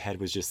 my head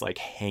was just like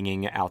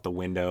hanging out the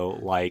window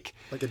like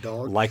a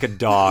dog. Like a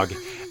dog.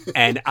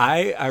 And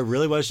I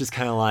really was just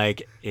kind of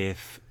like,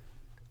 if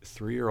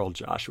 3-year-old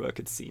Joshua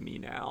could see me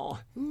now.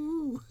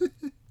 Ooh.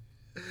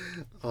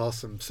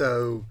 Awesome.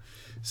 So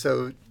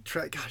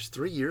gosh,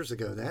 3 years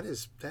ago,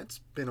 that's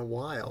been a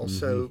while. Mm-hmm.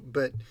 So,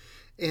 but,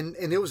 and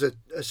it was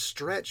a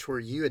stretch where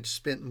you had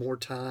spent more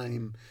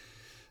time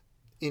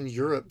in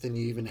Europe than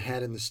you even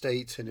had in the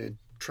States, and had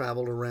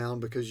traveled around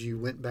because you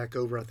went back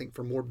over, I think,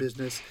 for more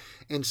business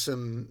and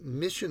some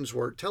missions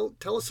work. Tell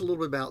us a little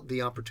bit about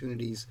the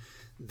opportunities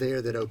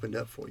there that opened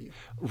up for you.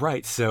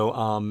 Right.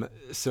 So,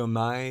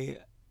 my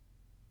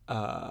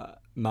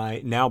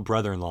now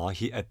brother-in-law,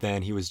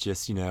 he was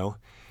just,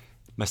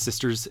 my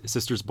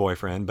sister's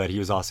boyfriend, but he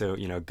was also,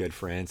 a good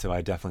friend. So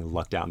I definitely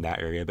lucked out in that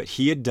area. But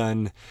he had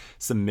done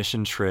some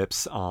mission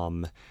trips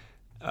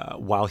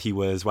while he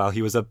was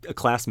a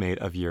classmate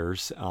of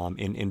yours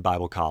in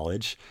Bible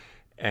college,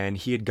 and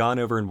he had gone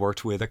over and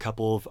worked with a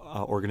couple of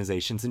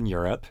organizations in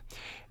Europe,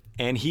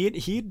 and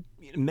he had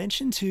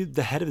mentioned to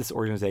the head of this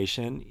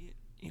organization,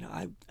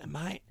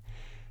 my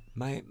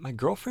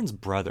girlfriend's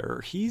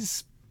brother,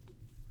 he's,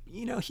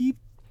 he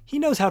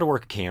knows how to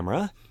work a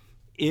camera.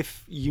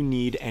 If you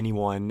need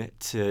anyone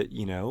to,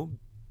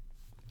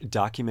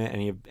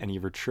 document any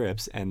of her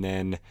trips. And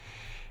then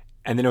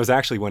it was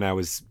actually when I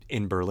was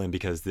in Berlin,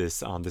 because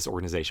this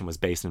organization was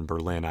based in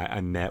Berlin. I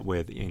met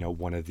with,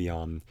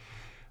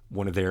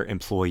 one of their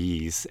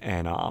employees,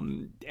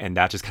 and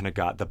that just kind of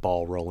got the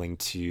ball rolling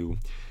to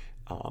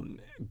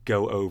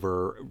go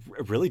over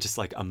really just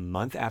like a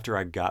month after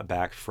I got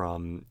back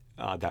from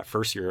that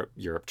first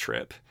Europe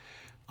trip.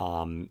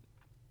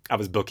 I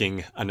was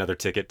booking another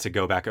ticket to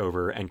go back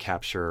over and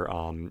capture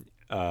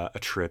a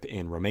trip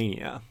in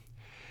Romania.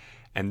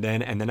 And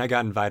then I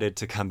got invited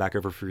to come back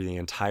over for the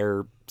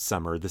entire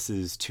summer. This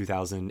is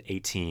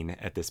 2018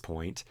 at this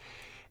point.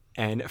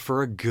 And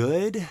for a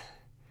good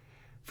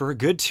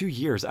 2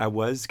 years, I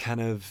was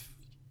kind of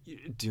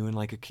doing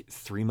like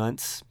 3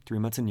 months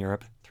in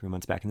Europe, 3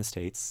 months back in the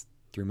States,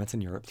 3 months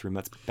in Europe, 3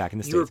 months back in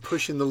the States. You were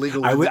pushing the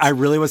legal limits. I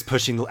really was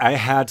pushing. I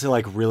had to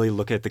like really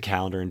look at the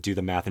calendar and do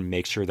the math and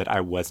make sure that I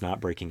was not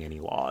breaking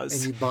any laws.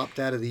 And you bopped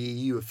out of the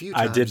EU a few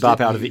times. I did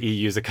bop out of the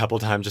EUs a couple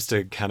times just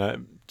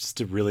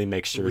to really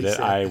make sure Reset.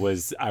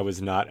 that I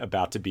was not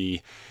about to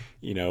be,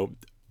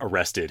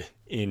 arrested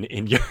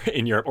in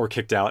Europe or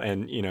kicked out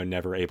and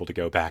never able to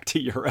go back to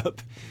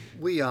Europe.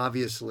 We've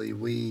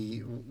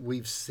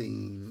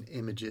seen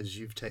images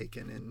you've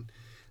taken, and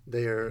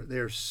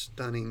they're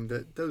stunning.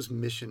 Those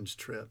missions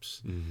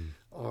trips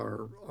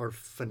are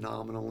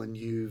phenomenal, and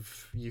you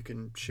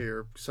can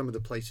share some of the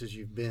places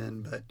you've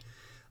been, but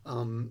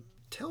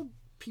tell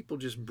people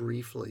just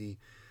briefly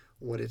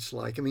what it's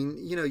like. I mean,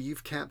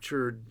 you've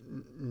captured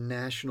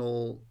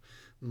national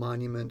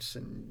monuments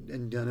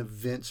and done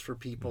events for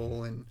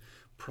people and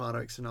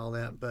products and all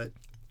that, but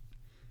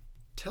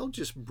tell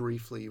just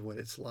briefly what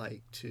it's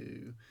like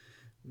to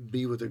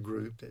be with a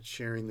group that's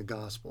sharing the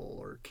gospel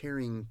or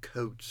carrying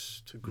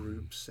coats to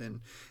groups.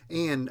 And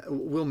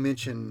we'll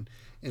mention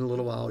in a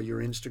little while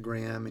your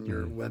Instagram and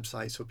your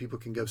website so people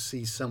can go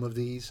see some of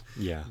these.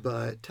 Yeah.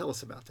 But tell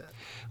us about that.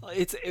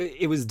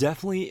 It was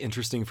definitely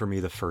interesting for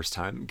me the first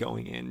time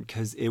going in,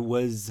 because it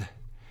was,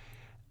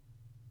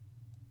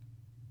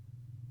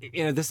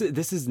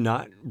 this is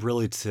not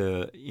really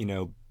to,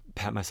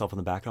 pat myself on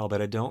the back at all,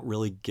 but I don't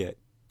really get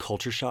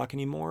culture shock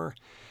anymore.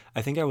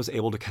 I think I was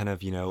able to kind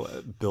of,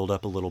 build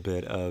up a little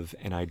bit of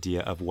an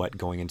idea of what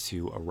going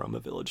into a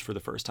Roma village for the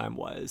first time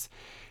was.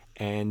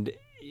 And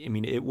I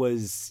mean, it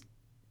was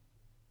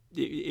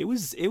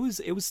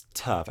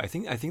tough. I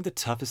think the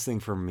toughest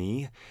thing for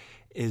me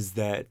is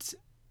that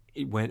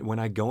when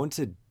I go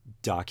into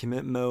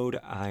document mode,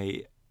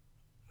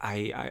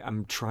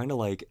 I'm trying to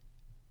like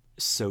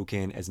soak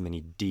in as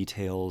many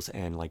details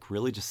and like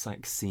really just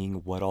like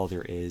seeing what all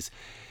there is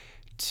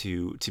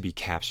to be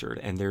captured.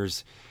 And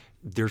there's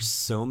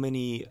so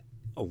many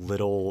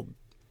little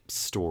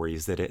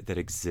stories that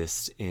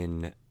exist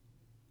in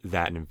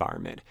that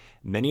environment.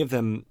 Many of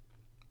them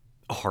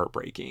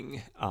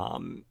heartbreaking.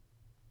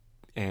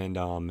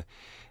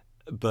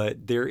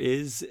 But there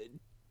is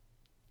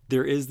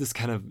this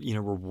kind of,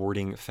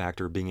 rewarding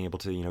factor of being able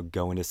to,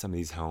 go into some of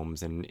these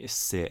homes and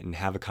sit and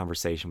have a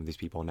conversation with these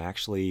people and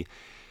actually,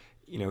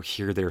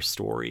 hear their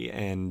story.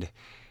 And,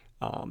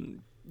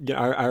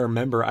 I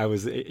remember I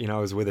was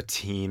with a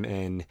team,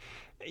 and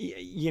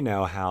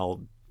how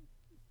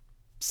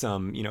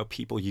some,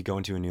 people, you go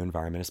into a new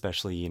environment,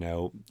 especially,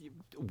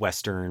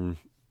 Western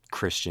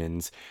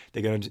Christians,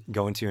 they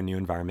go into a new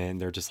environment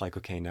and they're just like,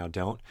 okay, now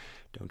don't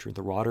drink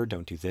the water,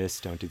 don't do this,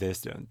 don't do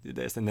this, don't do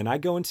this. And then I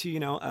go into,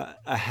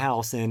 a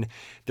house and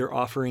they're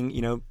offering,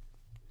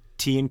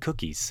 tea and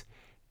cookies.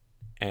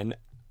 And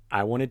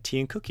I wanted tea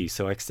and cookies,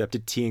 so I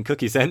accepted tea and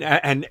cookies. And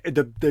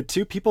the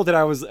two people that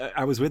I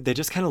was with, they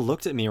just kind of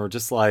looked at me and were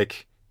just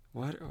like,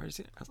 what is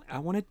it? I was like, I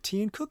wanted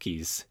tea and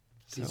cookies.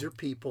 These are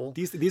people.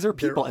 These are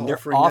people, and they're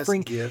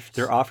offering gifts.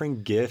 They're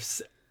offering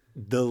gifts,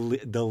 the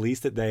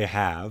least that they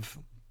have,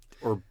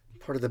 or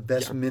part of the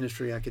best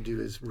ministry I could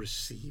do is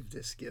receive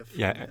this gift.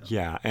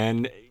 Yeah,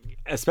 and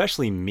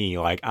especially me,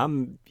 like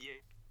I'm.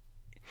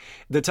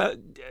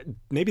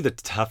 Maybe the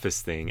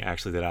toughest thing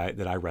actually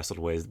that I wrestled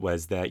with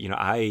was that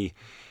I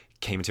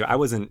I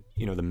wasn't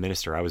the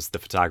minister, I was the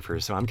photographer,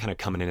 so I'm kind of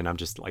coming in and I'm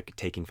just like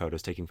taking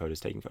photos.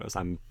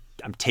 I'm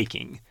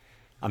taking.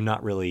 I'm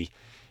not really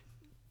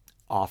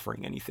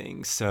offering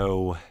anything.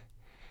 So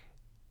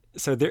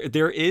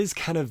there is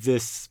kind of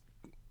this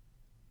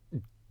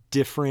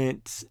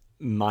different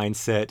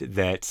mindset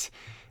that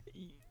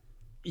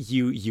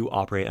you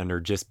operate under,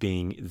 just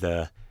being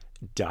the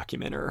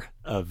documenter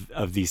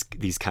of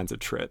these kinds of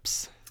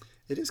trips.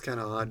 It is kind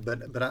of odd,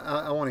 but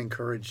I want to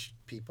encourage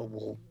people.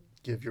 We'll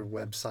give your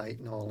website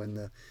and all in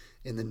the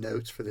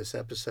notes for this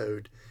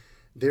episode.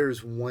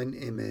 There's one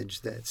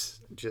image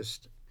that's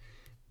just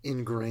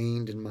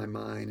ingrained in my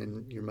mind,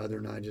 and your mother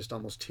and I just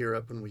almost tear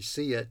up when we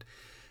see it.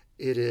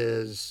 It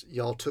is,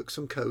 y'all took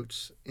some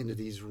coats into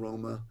these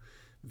Roma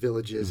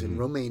villages in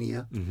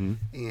Romania,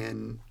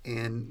 and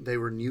they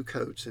were new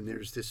coats, and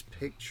there's this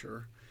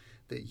picture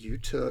that you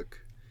took,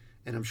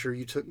 and I'm sure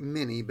you took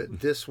many, but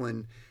this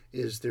one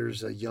is,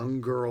 there's a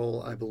young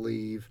girl, I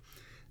believe,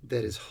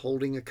 that is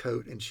holding a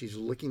coat, and she's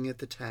looking at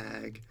the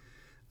tag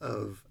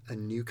of a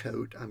new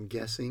coat, I'm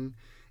guessing,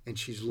 and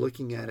she's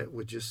looking at it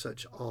with just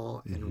such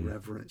awe and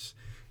reverence.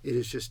 It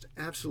is just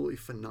absolutely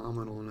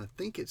phenomenal, and I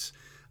think it's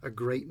a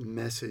great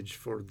message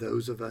for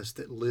those of us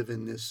that live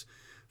in this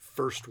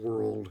first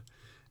world.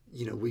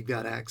 We've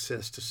got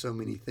access to so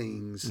many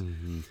things,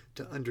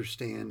 to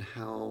understand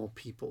how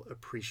people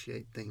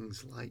appreciate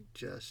things like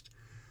just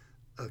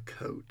a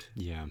coat.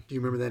 Yeah. Do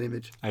you remember that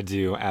image? I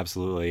do,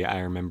 absolutely. I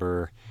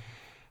remember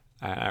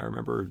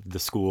the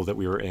school that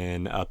we were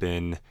in up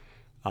in,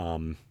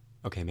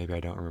 okay, maybe I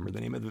don't remember the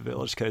name of the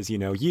village, because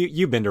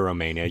you've been to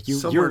Romania.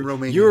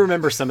 You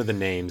remember some of the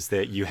names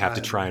that you have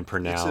to try and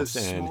pronounce.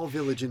 It's a small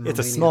village in Romania. It's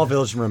a small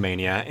village in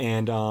Romania,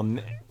 and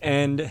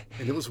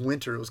it was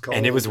winter. It was cold.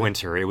 And it was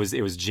winter. It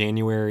was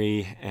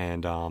January,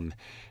 and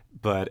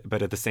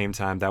but at the same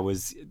time, that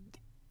was,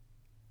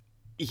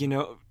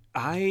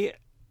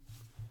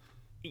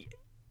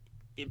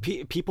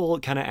 people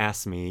kind of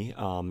asked me,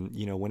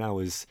 when I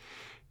was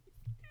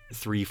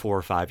 3,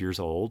 4, 5 years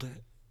old,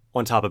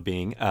 on top of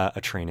being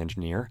a train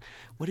engineer,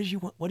 what did you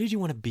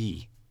want to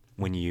be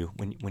when you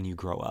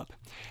grow up?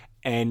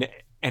 And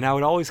I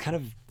would always kind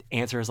of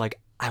answer as like,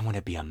 I want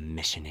to be a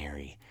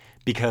missionary,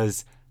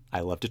 because I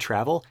love to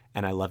travel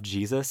and I love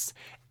Jesus,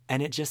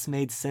 and it just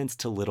made sense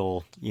to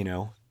little,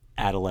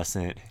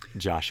 adolescent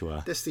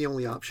Joshua. That's the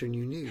only option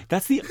you knew.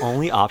 That's the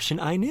only option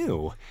I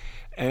knew.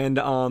 And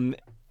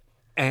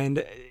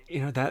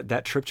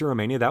that trip to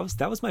Romania,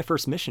 that was my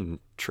first mission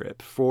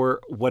trip.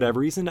 For whatever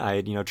reason, I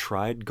had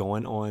tried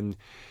going on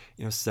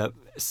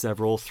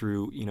several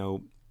through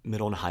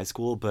middle and high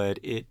school, but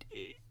it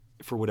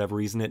for whatever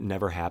reason it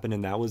never happened,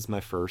 and that was my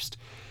first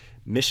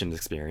mission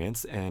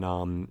experience.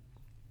 And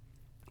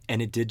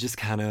it did just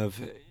kind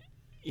of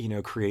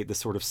create this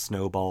sort of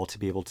snowball to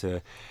be able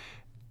to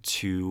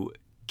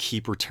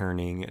keep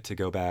returning, to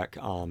go back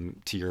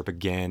to Europe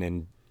again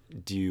and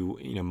do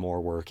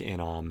more work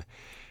in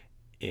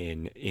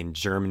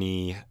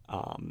Germany.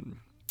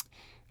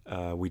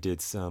 We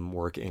did some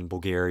work in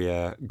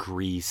Bulgaria,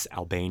 Greece,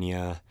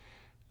 Albania,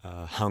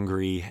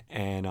 Hungary,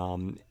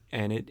 and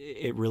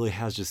it really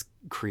has just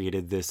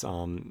created this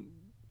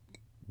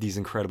these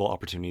incredible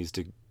opportunities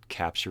to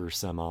capture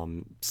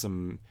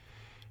some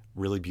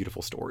really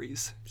beautiful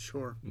stories.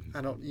 Sure.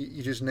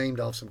 You just named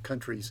off some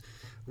countries.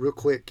 Real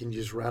quick, can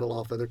you just rattle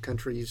off other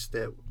countries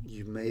that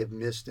you may have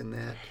missed in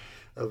that?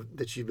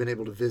 That you've been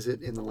able to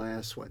visit in the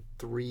last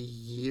 3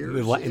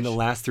 years? In the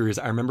last 3 years,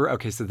 I remember.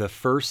 Okay, so the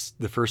first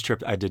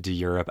trip I did to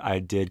Europe, I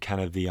did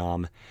kind of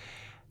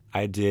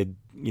I did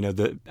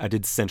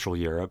Central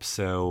Europe.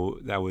 So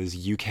that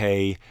was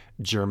UK,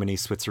 Germany,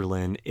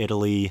 Switzerland,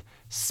 Italy,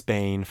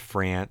 Spain,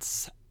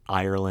 France,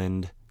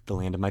 Ireland, the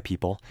land of my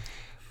people,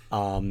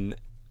 and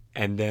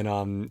then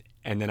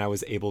I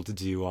was able to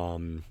do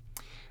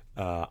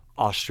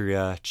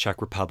Austria,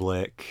 Czech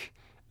Republic,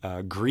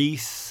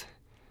 Greece.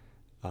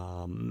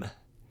 And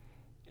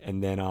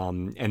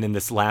then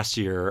this last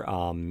year,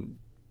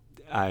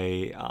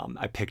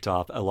 I picked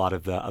up a lot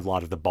of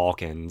the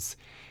Balkans,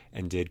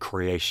 and did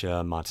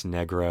Croatia,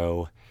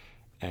 Montenegro,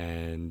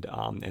 and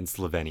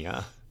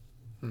Slovenia.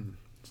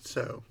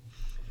 So,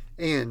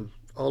 and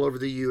all over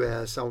the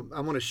U.S. I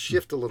want to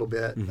shift a little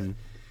bit,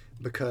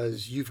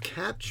 because you've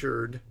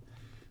captured.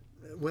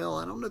 Well,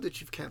 I don't know that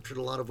you've captured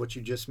a lot of what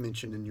you just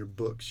mentioned in your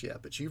books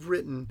yet, but you've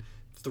written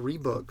 3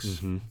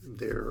 books.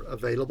 They're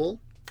available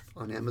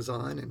on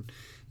Amazon, and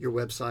your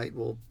website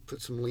will put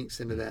some links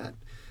into that.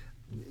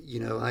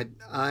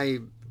 I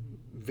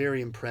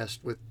very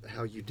impressed with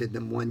how you did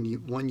them. One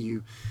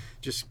you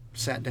just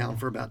sat down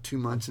for about 2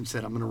 months and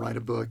said, I'm going to write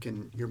a book,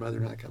 and your mother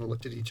and I kind of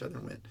looked at each other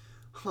and went,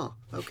 huh,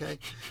 okay.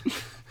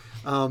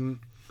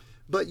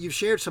 But you've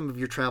shared some of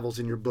your travels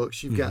in your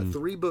books. You've got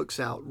 3 books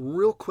out.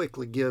 Real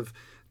quickly, give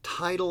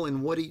title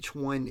and what each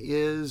one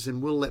is,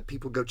 and we'll let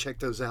people go check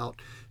those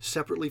out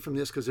separately from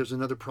this because there's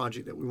another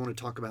project that we want to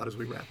talk about as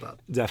we wrap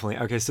up. Definitely.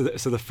 Okay, so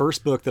the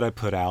first book that I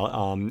put out,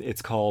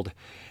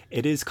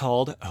 it is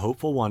called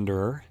Hopeful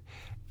Wanderer,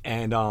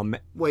 and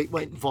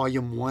Wait,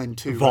 volume 1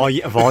 too.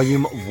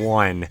 volume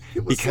 1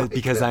 was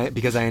because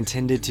like I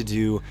intended to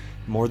do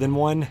more than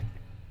one,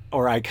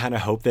 or I kind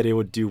of hoped that it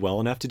would do well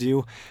enough to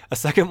do a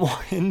second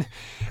one.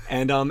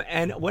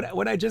 And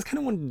what I just kind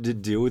of wanted to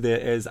do with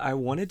it is I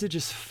wanted to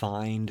just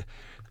find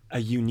a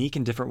unique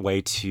and different way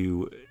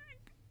to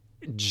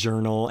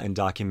journal and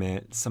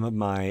document some of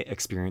my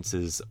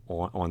experiences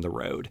on the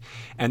road.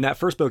 And that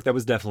first book, that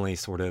was definitely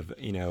sort of,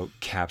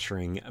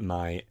 capturing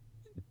my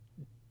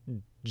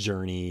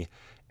journey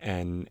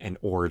and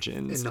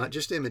origins. And not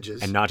just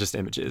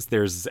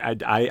images.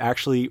 I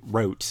actually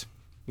wrote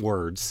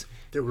words.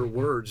 There were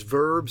words,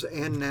 verbs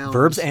and nouns.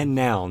 Verbs and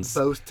nouns.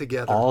 Both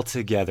together. All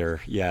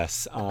together,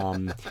 yes.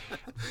 A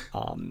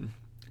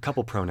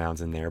couple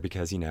pronouns in there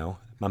because,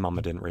 my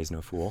mama didn't raise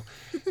no fool.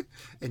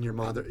 And your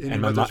mother, and your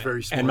mother's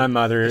very smart. And my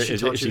mother,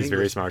 she's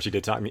very smart. She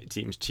did talk me,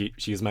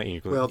 she was my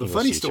English Well, the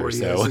funny teacher,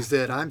 story is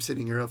that I'm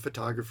sitting here, a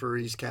photographer,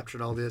 he's captured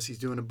all this, he's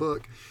doing a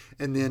book,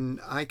 and then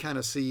I kind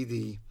of see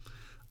the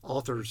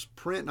author's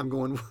print, and I'm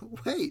going,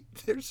 wait,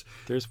 there's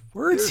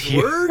words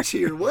here. Words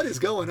here. What is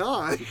going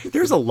on?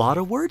 There's a lot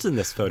of words in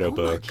this photo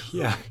book.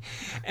 Yeah,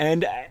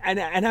 and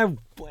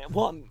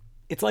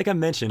it's like I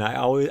mentioned, I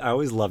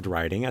always loved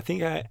writing. I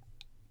think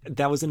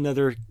that was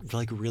another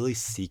like really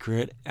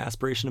secret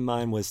aspiration of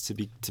mine was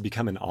to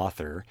become an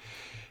author,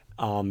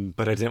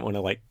 but I didn't want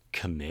to like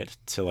commit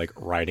to like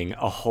writing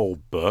a whole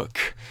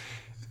book.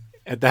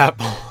 At that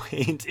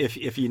point,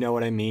 if you know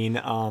what I mean.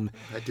 I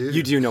do.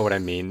 You do know what I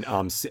mean.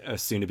 A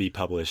soon-to-be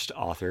published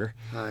author.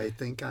 I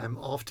think I'm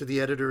off to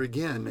the editor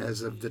again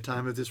as of the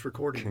time of this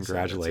recording.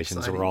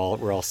 Congratulations! So we're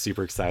all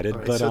super excited.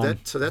 Right, but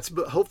so that's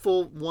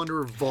Hopeful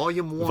Wanderer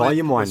Volume 1.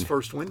 Volume 1 was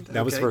first one.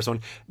 That was the first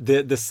one.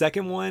 The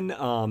second one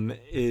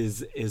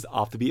is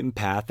Off the Beaten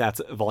Path. That's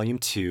Volume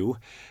 2,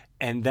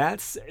 and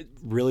that's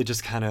really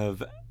just kind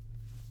of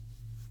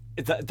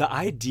the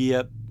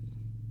idea.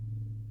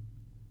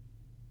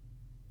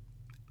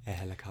 A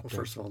helicopter.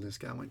 Well, first of all, this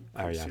guy went.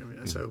 Oh yeah.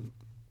 So,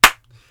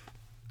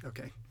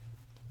 okay.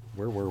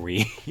 Where were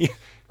we?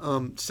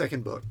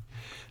 Second book.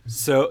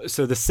 So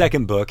the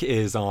second book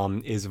is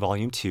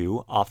Volume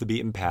 2, Off the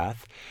Beaten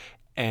Path,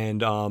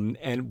 and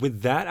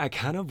with that I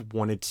kind of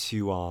wanted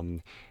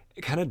to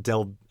kind of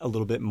delve a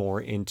little bit more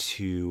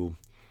into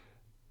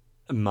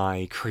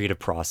my creative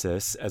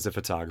process as a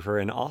photographer,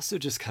 and also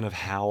just kind of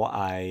how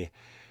I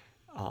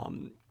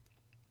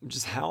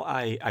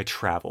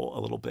travel a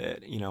little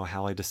bit,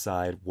 how I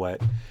decide what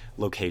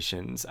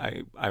locations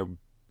I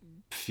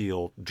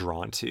feel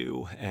drawn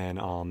to.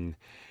 And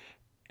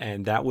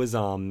that was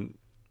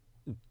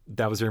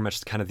very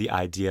much kind of the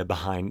idea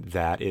behind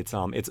that.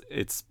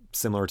 It's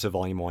similar to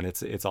Volume 1.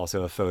 It's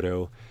also a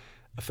photo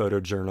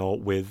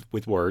journal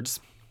with words.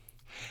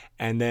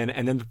 And then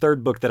the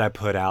third book that I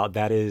put out,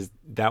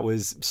 that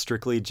was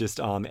strictly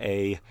just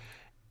a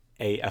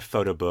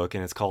photo book,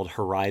 and it's called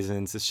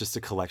Horizons. It's just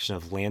a collection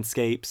of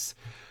landscapes.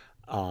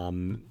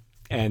 And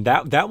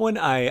that one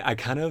I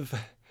kind of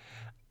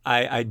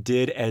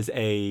did as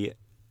a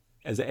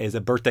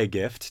birthday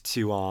gift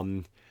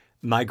to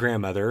my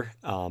grandmother,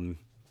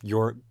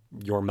 your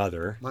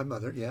mother. My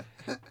mother, yeah.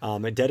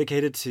 I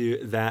dedicated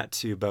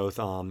to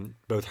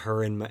both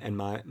her and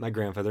my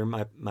grandfather,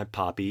 my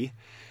poppy,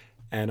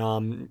 and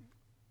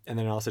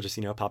then also just,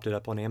 popped it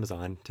up on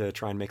Amazon to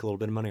try and make a little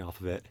bit of money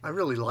off of it. I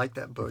really liked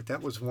that book.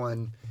 That was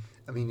one,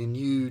 and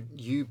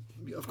you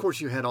of course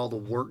you had all the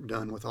work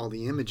done with all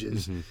the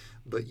images,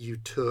 but you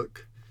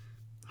took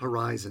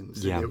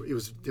Horizons. Yeah.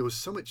 And there was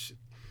so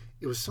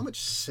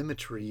much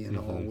symmetry in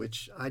all,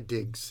 which I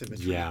dig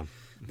symmetry. Yeah.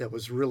 That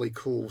was really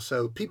cool.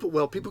 So people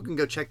can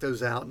go check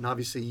those out, and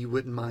obviously you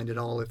wouldn't mind at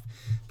all if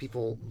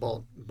people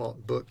bought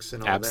books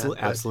and all that.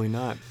 Absolutely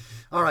not.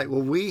 All right.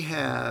 Well,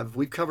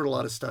 we've covered a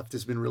lot of stuff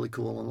that's been really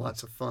cool and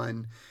lots of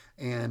fun.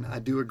 And I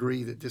do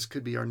agree that this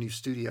could be our new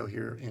studio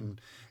here in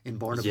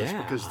Barnabas,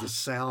 because the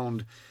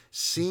sound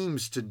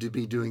seems to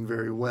be doing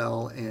very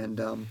well.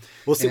 And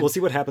we'll see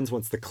what happens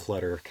once the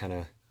clutter kind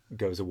of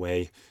goes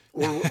away.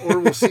 or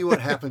we'll see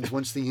what happens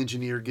once the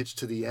engineer gets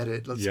to the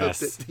edit. Let's hope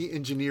that the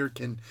engineer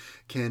can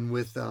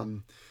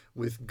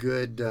with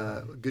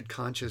good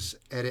conscious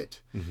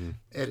edit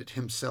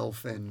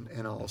himself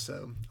and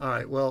also. All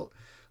right. Well,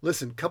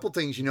 listen, couple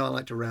things. I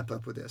like to wrap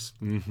up with this,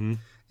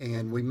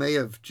 and we may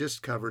have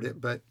just covered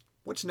it, but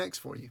what's next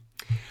for you?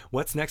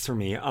 What's next for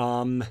me?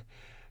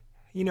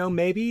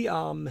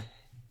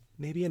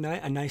 Maybe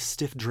a nice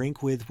stiff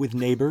drink with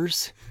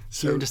neighbors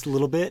here in just a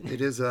little bit.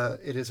 It is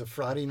a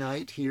Friday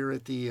night here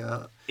at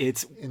the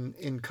it's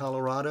in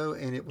Colorado,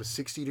 and it was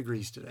 60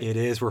 degrees today. It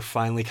is. We're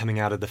finally coming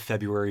out of the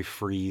February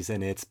freeze,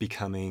 and it's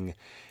becoming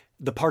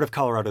the part of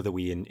Colorado that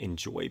we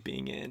enjoy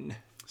being in.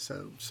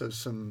 So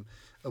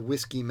a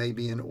whiskey may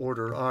be in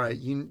order. All right,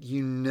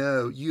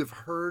 you have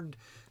heard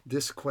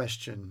this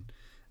question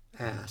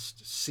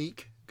asked,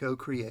 seek, go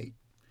create.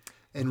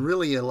 And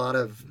really a lot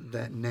of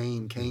that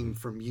name came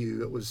from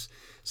you. It was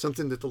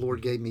something that the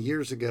Lord gave me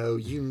years ago.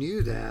 You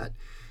knew that.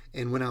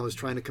 And when I was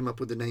trying to come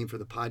up with the name for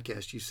the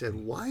podcast, you said,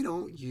 why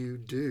don't you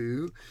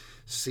do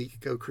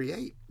seek, go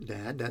create,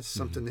 Dad? That's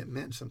something that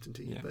meant something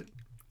to you. Yeah. But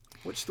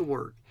what's the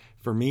word?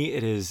 For me,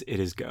 it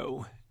is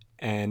go.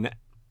 And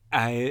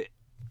I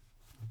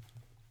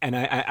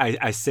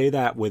say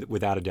that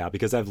without a doubt,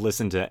 because I've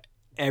listened to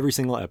every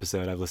single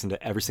episode, I've listened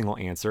to every single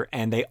answer,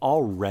 and they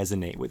all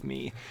resonate with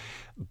me.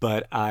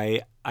 But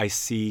I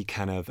see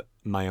kind of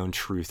my own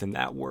truth in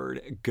that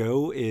word.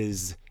 Go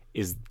is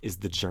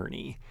the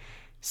journey.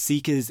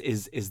 Seek is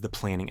the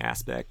planning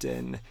aspect,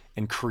 and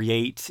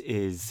create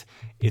is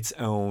its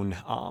own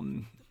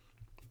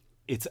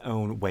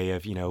way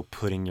of, you know,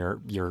 putting your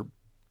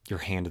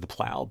hand to the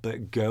plow.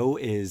 But go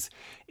is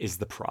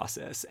the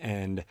process,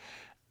 and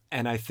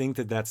I think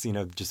that's, you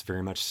know, just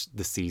very much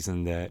the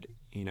season that,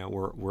 you know,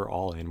 we're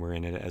all in. We're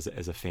in it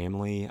as a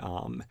family.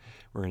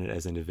 We're in it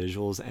as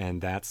individuals,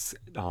 and that's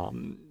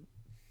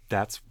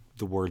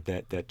the word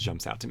that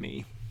jumps out to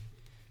me.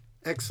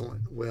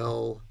 Excellent.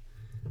 Well,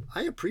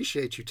 I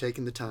appreciate you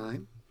taking the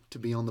time to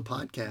be on the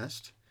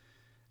podcast,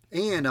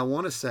 and I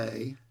want to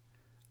say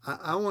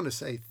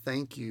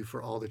thank you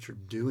for all that you're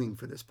doing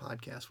for this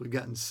podcast. We've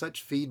gotten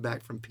such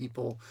feedback from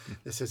people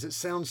that says it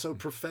sounds so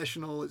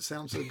professional, it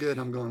sounds so good.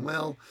 I'm going,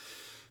 well,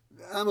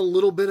 I'm a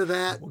little bit of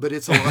that, but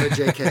it's a lot of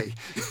JK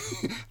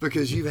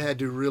because you've had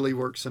to really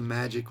work some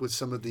magic with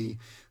some of the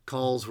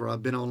calls where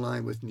I've been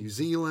online with New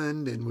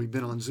Zealand, and we've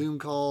been on Zoom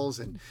calls,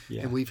 and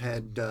we've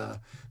had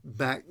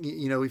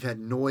we've had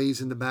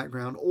noise in the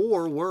background,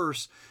 or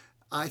worse,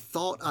 I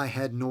thought I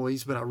had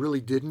noise, but I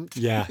really didn't.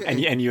 Yeah,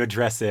 and you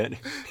address it.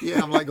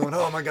 Yeah, I'm like going,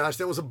 oh my gosh,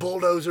 that was a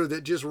bulldozer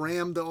that just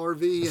rammed the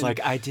RV. It's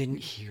like, I didn't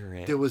hear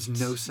it. There was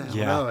no sound.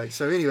 Yeah. All right.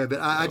 So anyway, but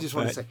I just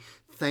want to say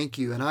thank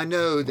you. And I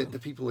know that the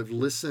people have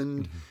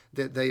listened,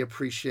 that they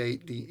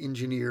appreciate the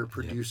engineer,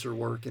 producer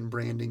work and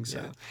branding.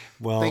 So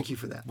thank you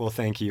for that. Well,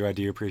 thank you. I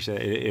do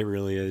appreciate it. It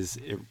really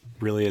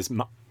is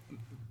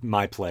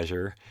my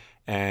pleasure.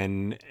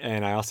 And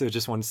I also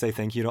just want to say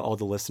thank you to all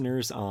the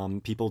listeners,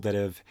 people that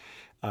have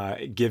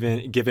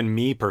given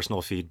me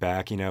personal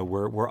feedback. You know,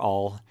 we're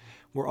all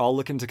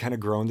looking to kind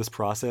of grow in this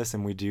process,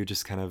 and we do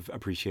just kind of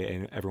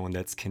appreciate everyone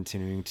that's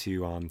continuing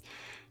to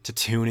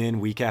tune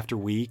in week after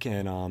week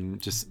and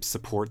just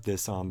support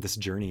this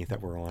journey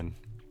that we're on.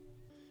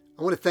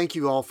 I want to thank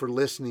you all for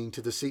listening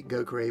to the Seek,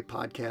 Go, Create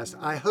podcast.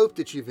 I hope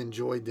that you've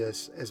enjoyed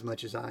this as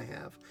much as I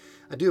have.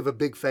 I do have a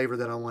big favor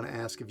that I want to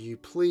ask of you.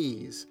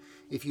 Please,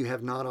 if you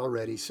have not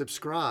already,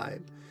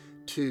 subscribe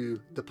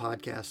to the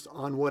podcast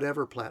on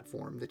whatever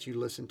platform that you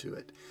listen to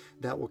it.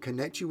 That will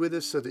connect you with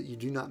us so that you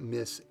do not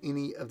miss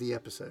any of the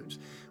episodes.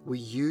 We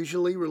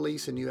usually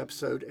release a new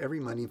episode every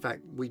Monday. In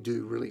fact, we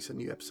do release a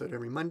new episode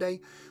every Monday,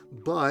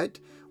 but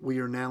we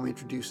are now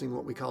introducing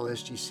what we call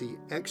SGC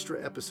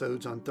extra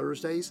episodes on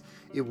Thursdays.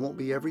 It won't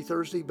be every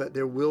Thursday, but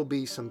there will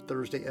be some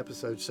Thursday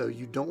episodes, so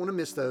you don't want to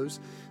miss those.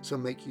 So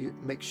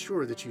make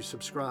sure that you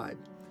subscribe.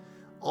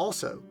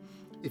 Also,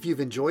 if you've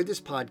enjoyed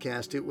this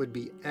podcast, it would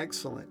be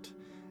excellent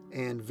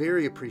and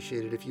very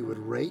appreciated if you would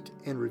rate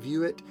and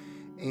review it.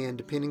 And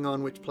depending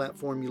on which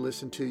platform you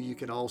listen to, you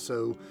can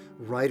also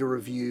write a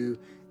review,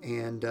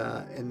 and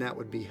that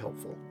would be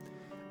helpful.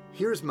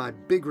 Here's my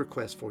big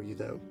request for you,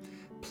 though.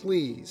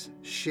 Please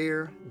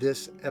share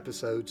this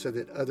episode so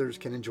that others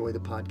can enjoy the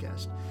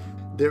podcast.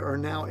 There are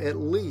now at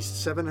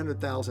least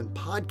 700,000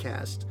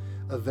 podcasts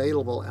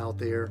available out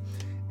there,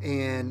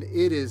 and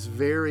it is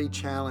very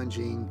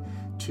challenging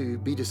to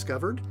be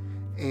discovered.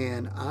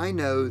 And I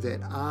know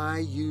that I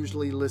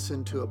usually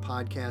listen to a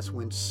podcast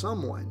when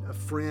someone, a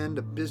friend,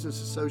 a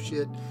business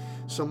associate,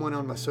 someone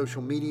on my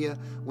social media,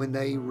 when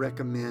they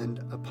recommend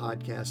a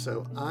podcast.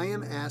 So I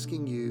am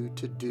asking you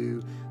to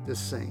do the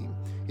same.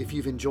 If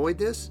you've enjoyed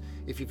this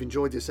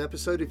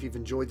episode, if you've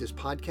enjoyed this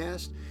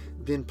podcast,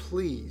 then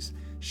please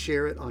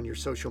share it on your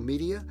social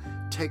media,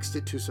 text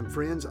it to some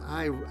friends.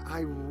 I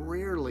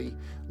rarely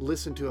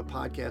listen to a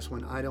podcast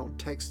when I don't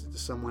text it to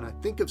someone. I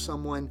think of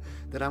someone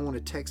that I want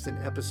to text an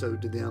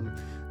episode to them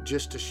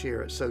just to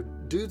share it. So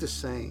do the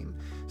same.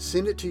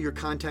 Send it to your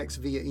contacts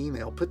via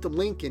email. Put the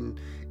link in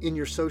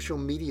your social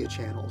media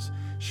channels.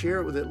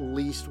 Share it with at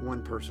least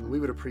one person.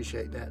 We would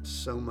appreciate that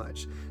so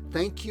much.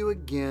 Thank you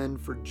again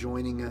for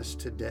joining us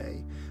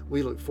today.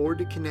 We look forward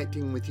to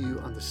connecting with you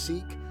on the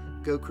Seek,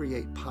 Go,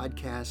 Create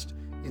podcast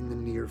in the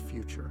near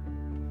future.